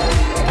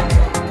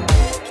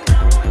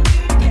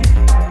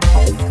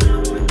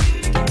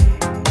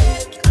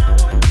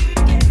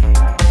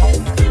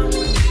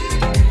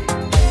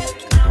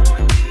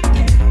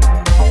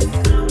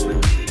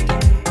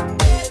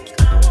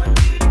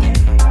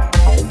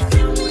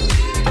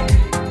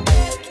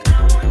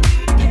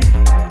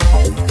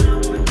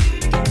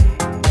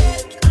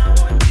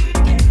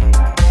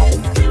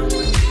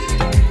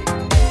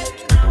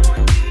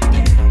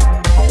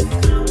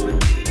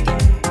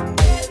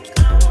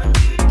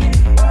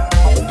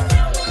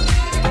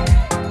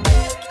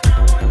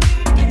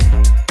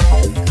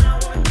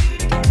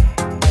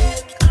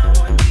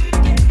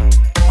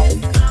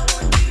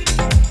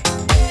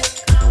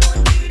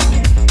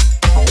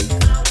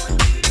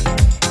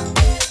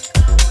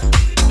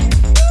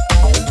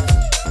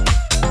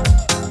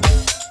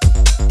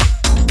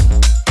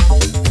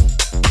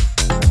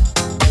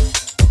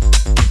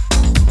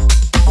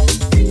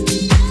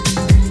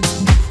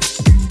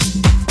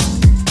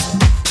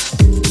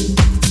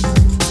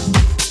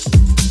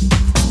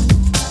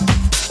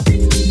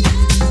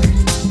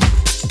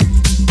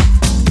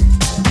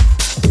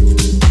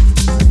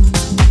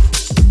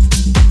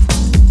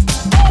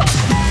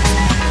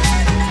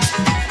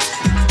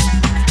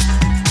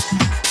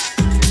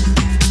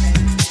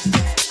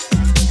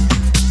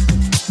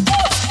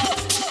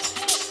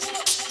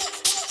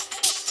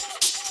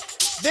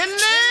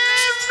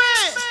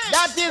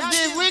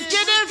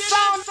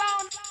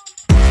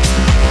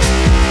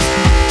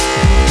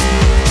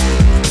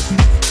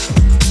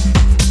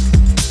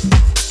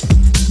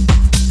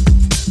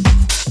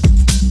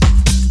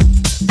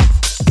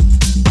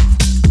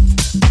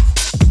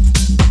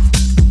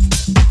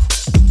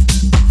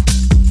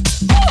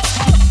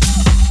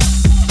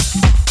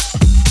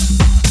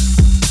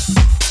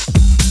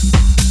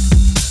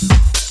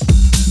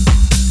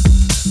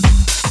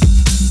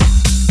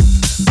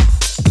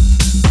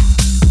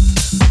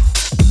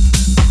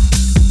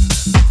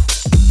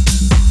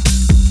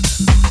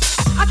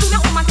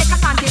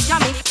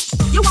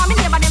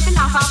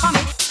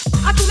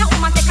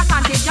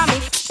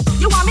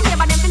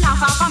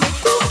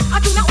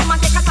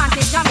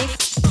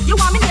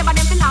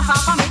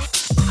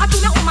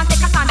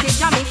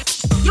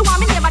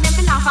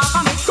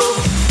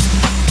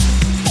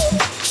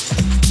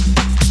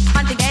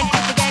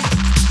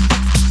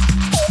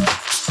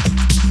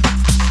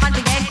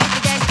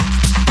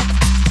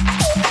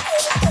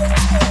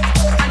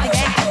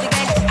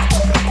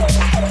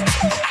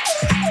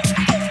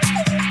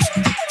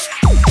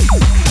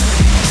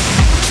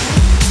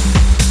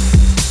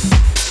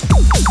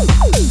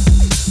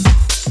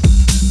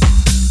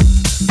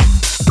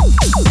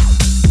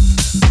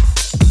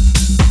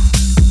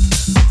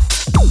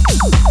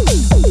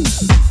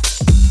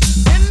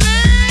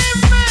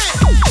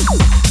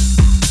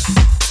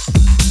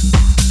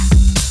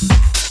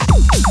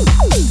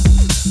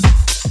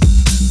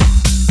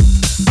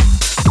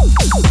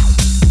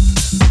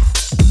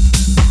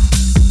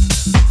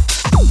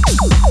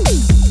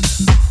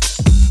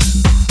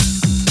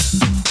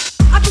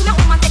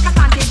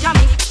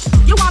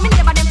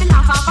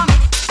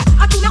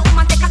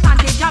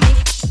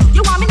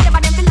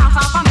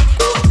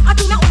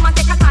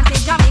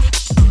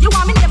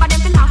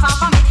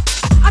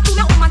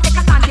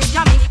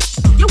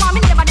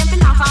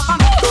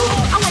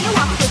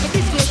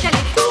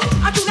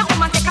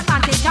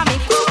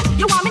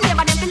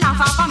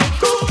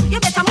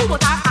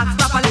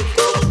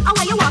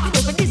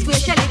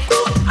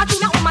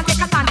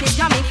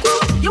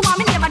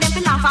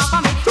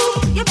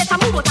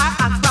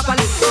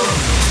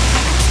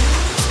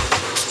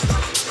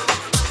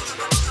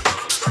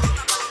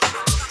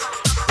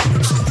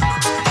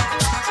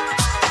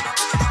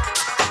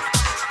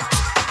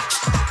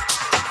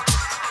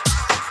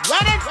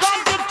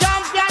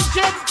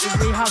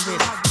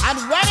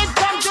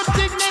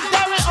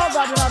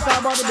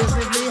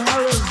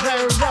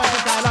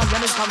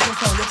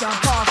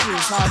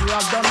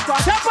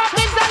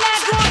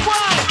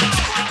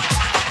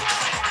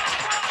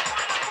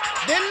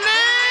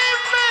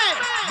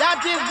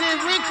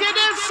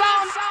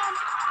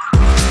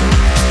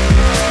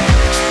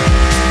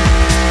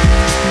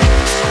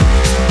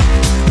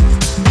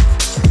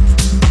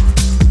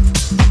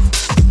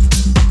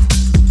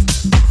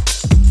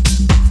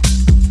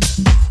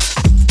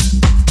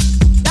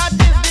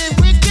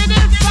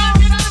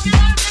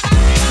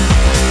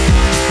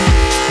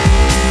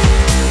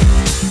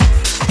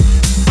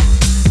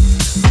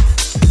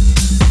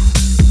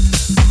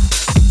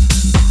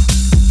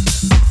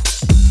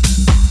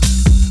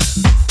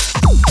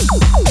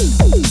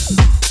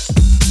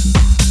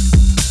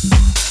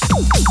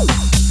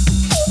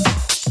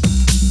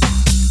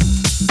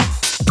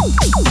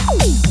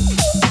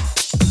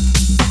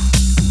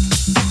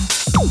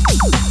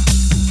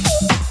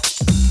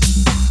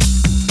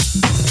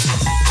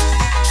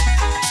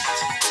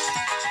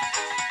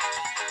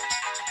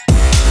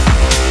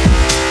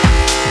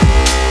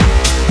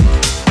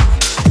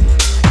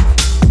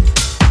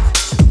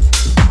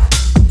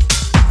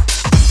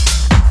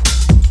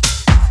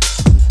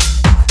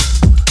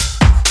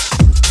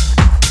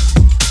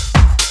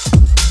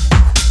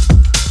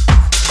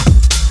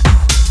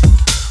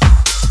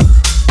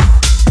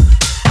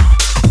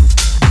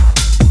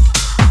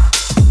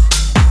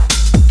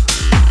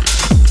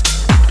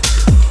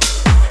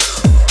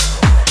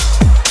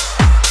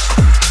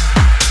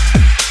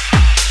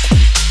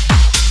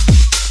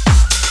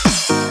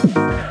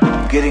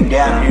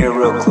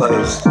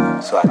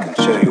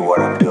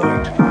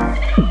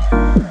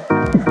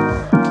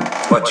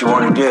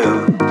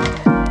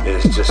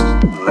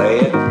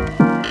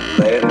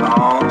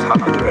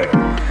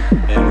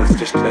 record. And with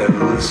just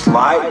a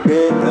slight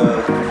bit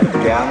of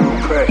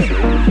downward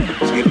pressure,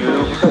 just give it a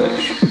little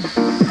push.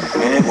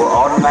 And it will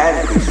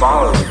automatically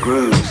follow the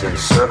grooves and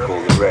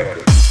circle the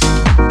record.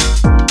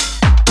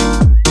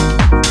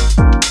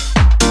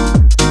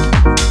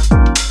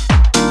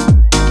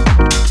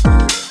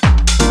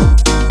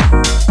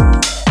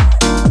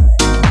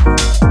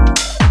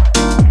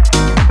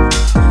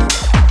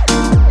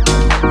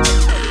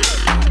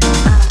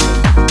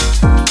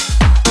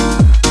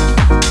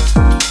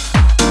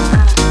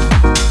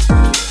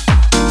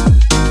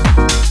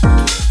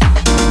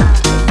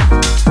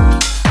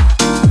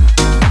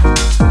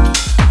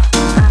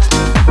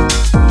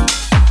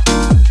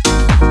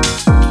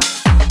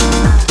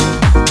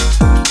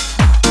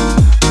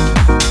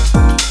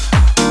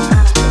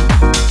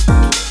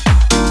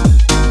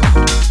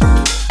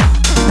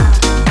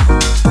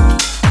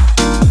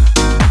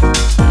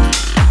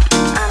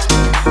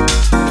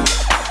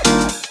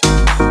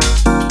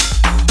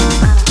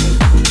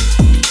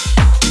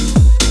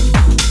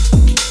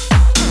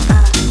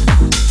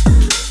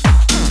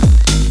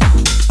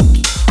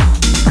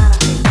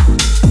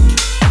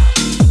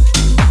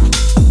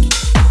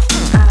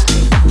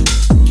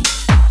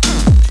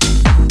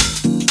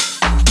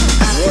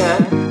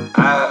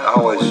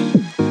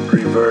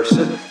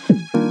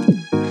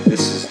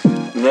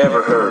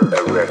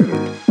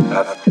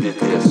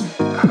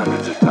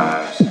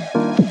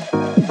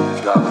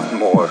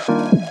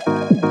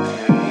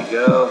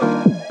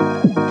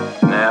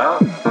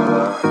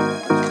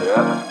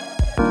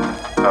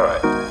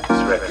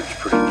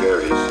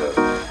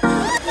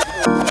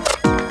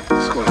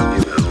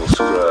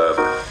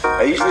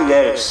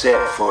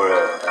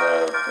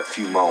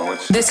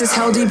 This is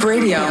Heldeep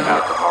Radio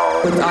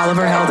with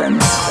Oliver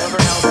Heldens.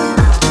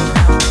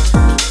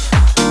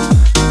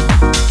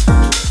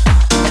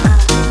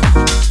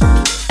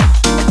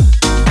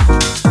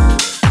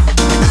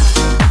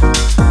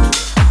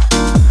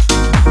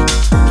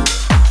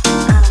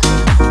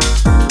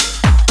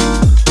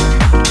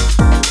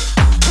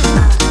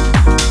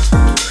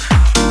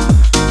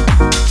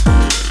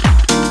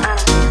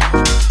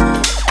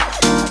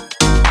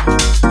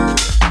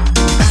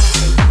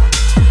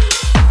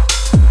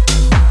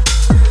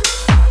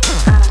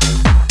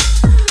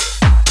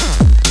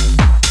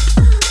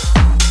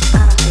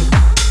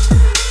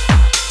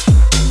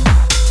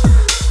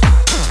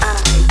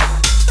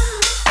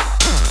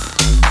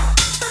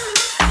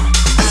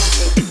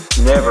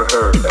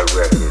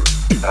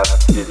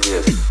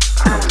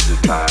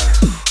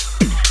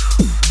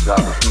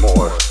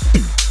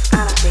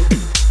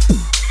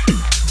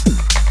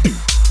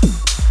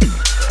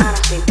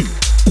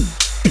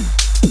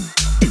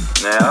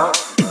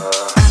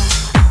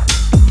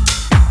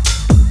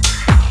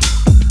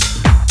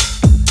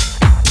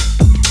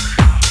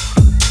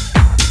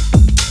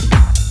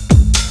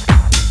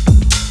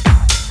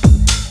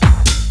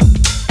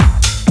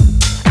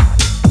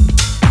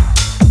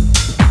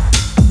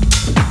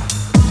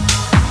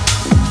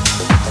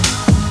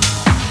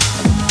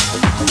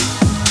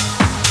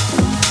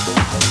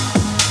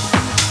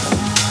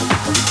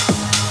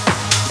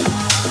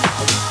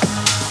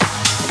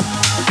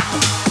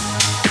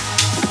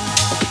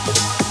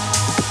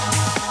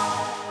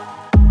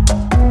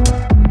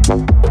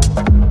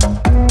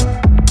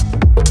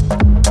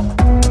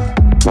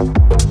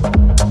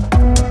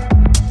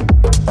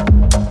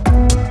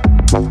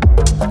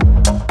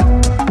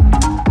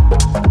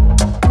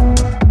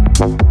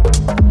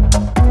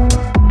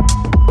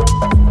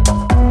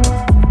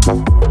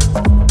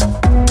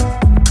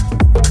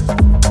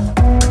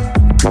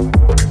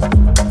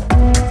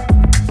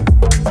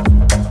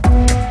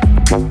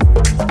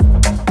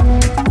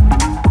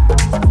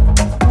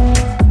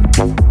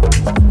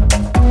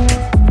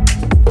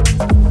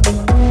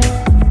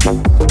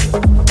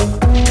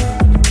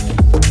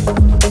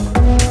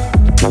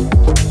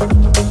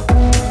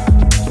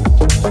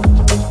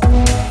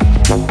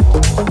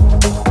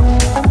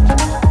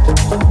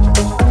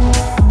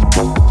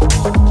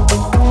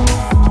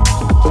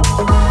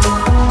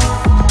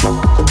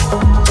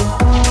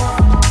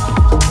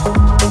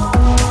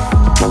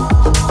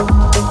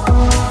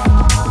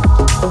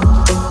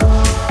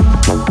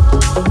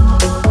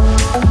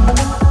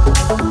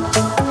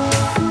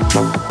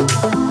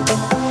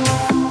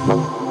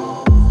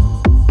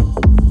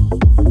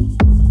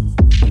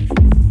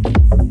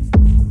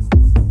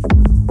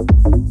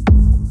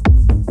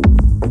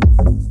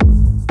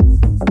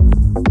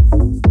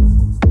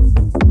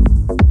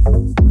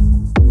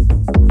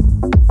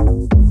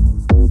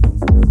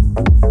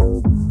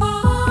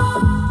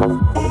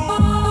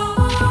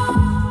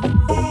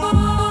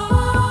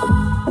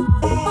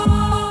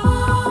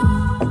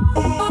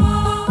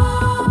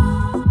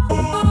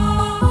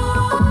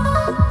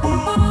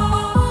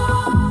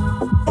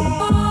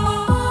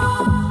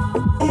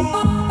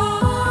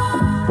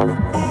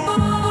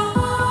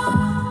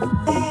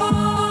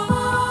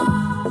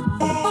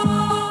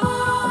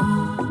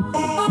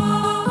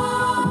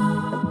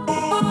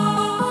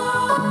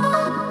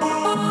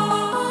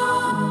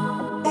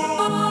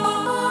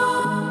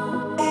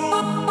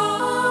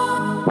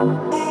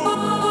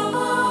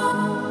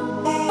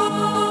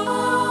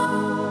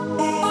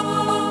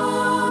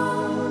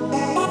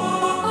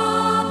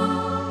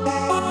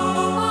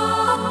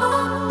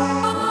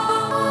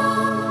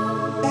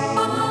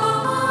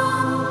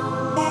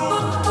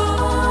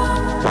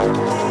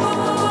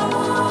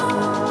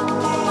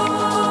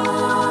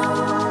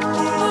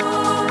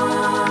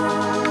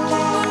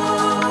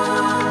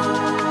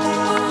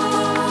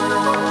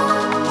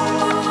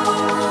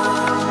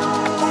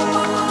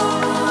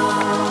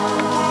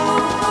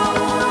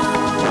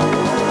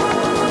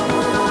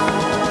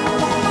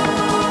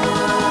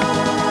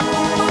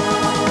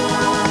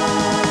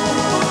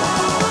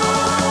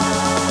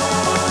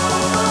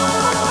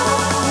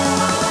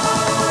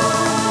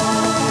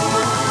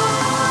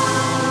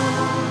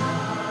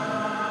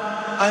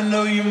 I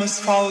know you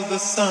must follow the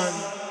sun.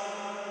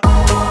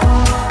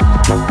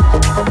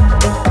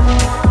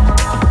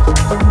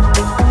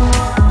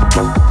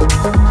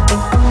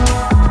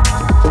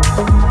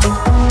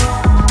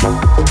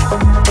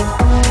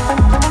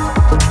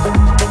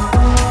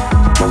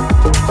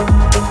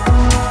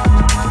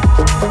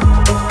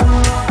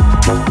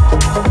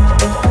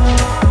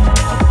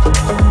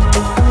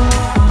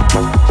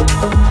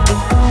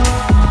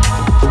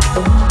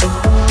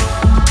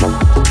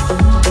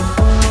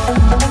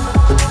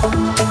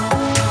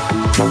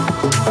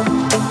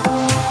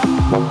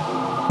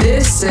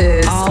 This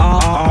is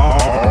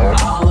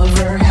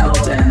Oliver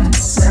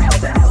Heldens.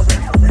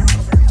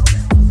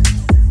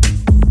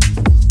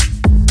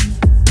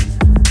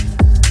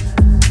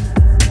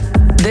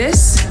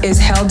 This is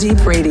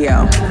Heldeep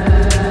Radio,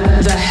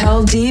 the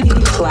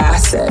Heldeep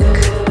Classic.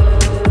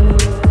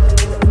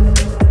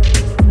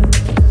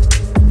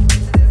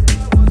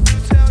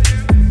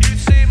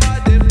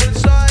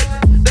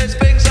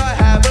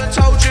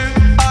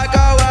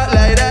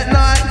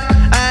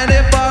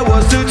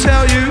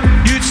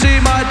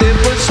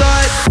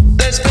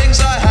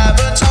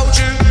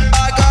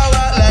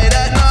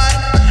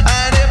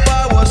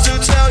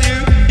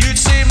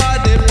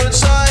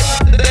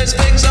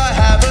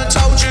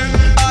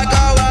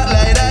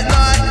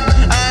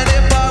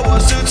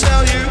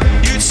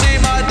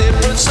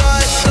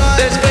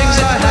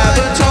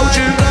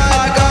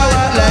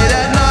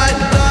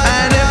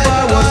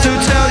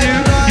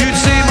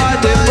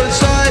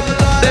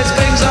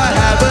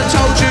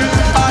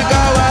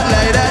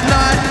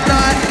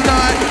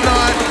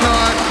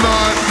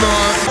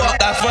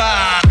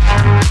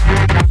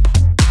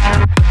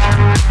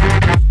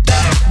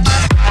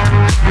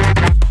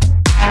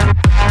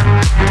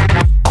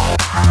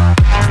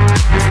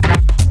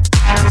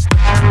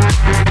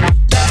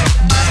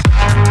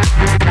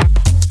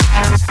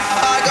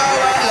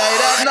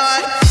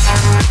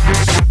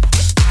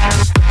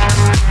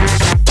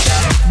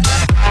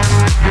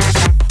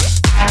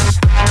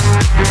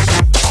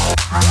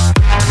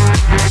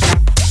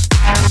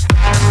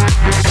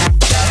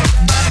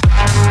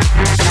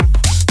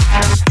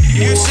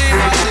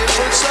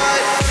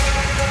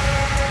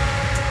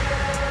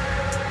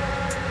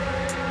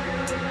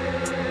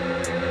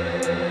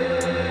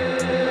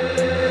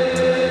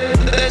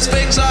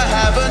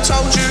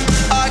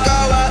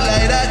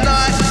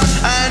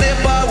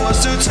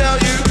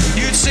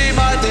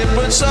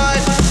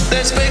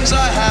 There's things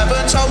I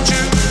haven't told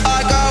you.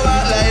 I go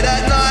out late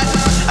at night,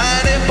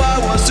 and if I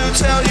was to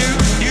tell you,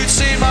 you'd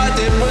see my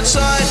different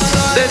side.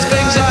 There's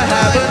things I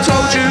haven't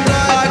told you.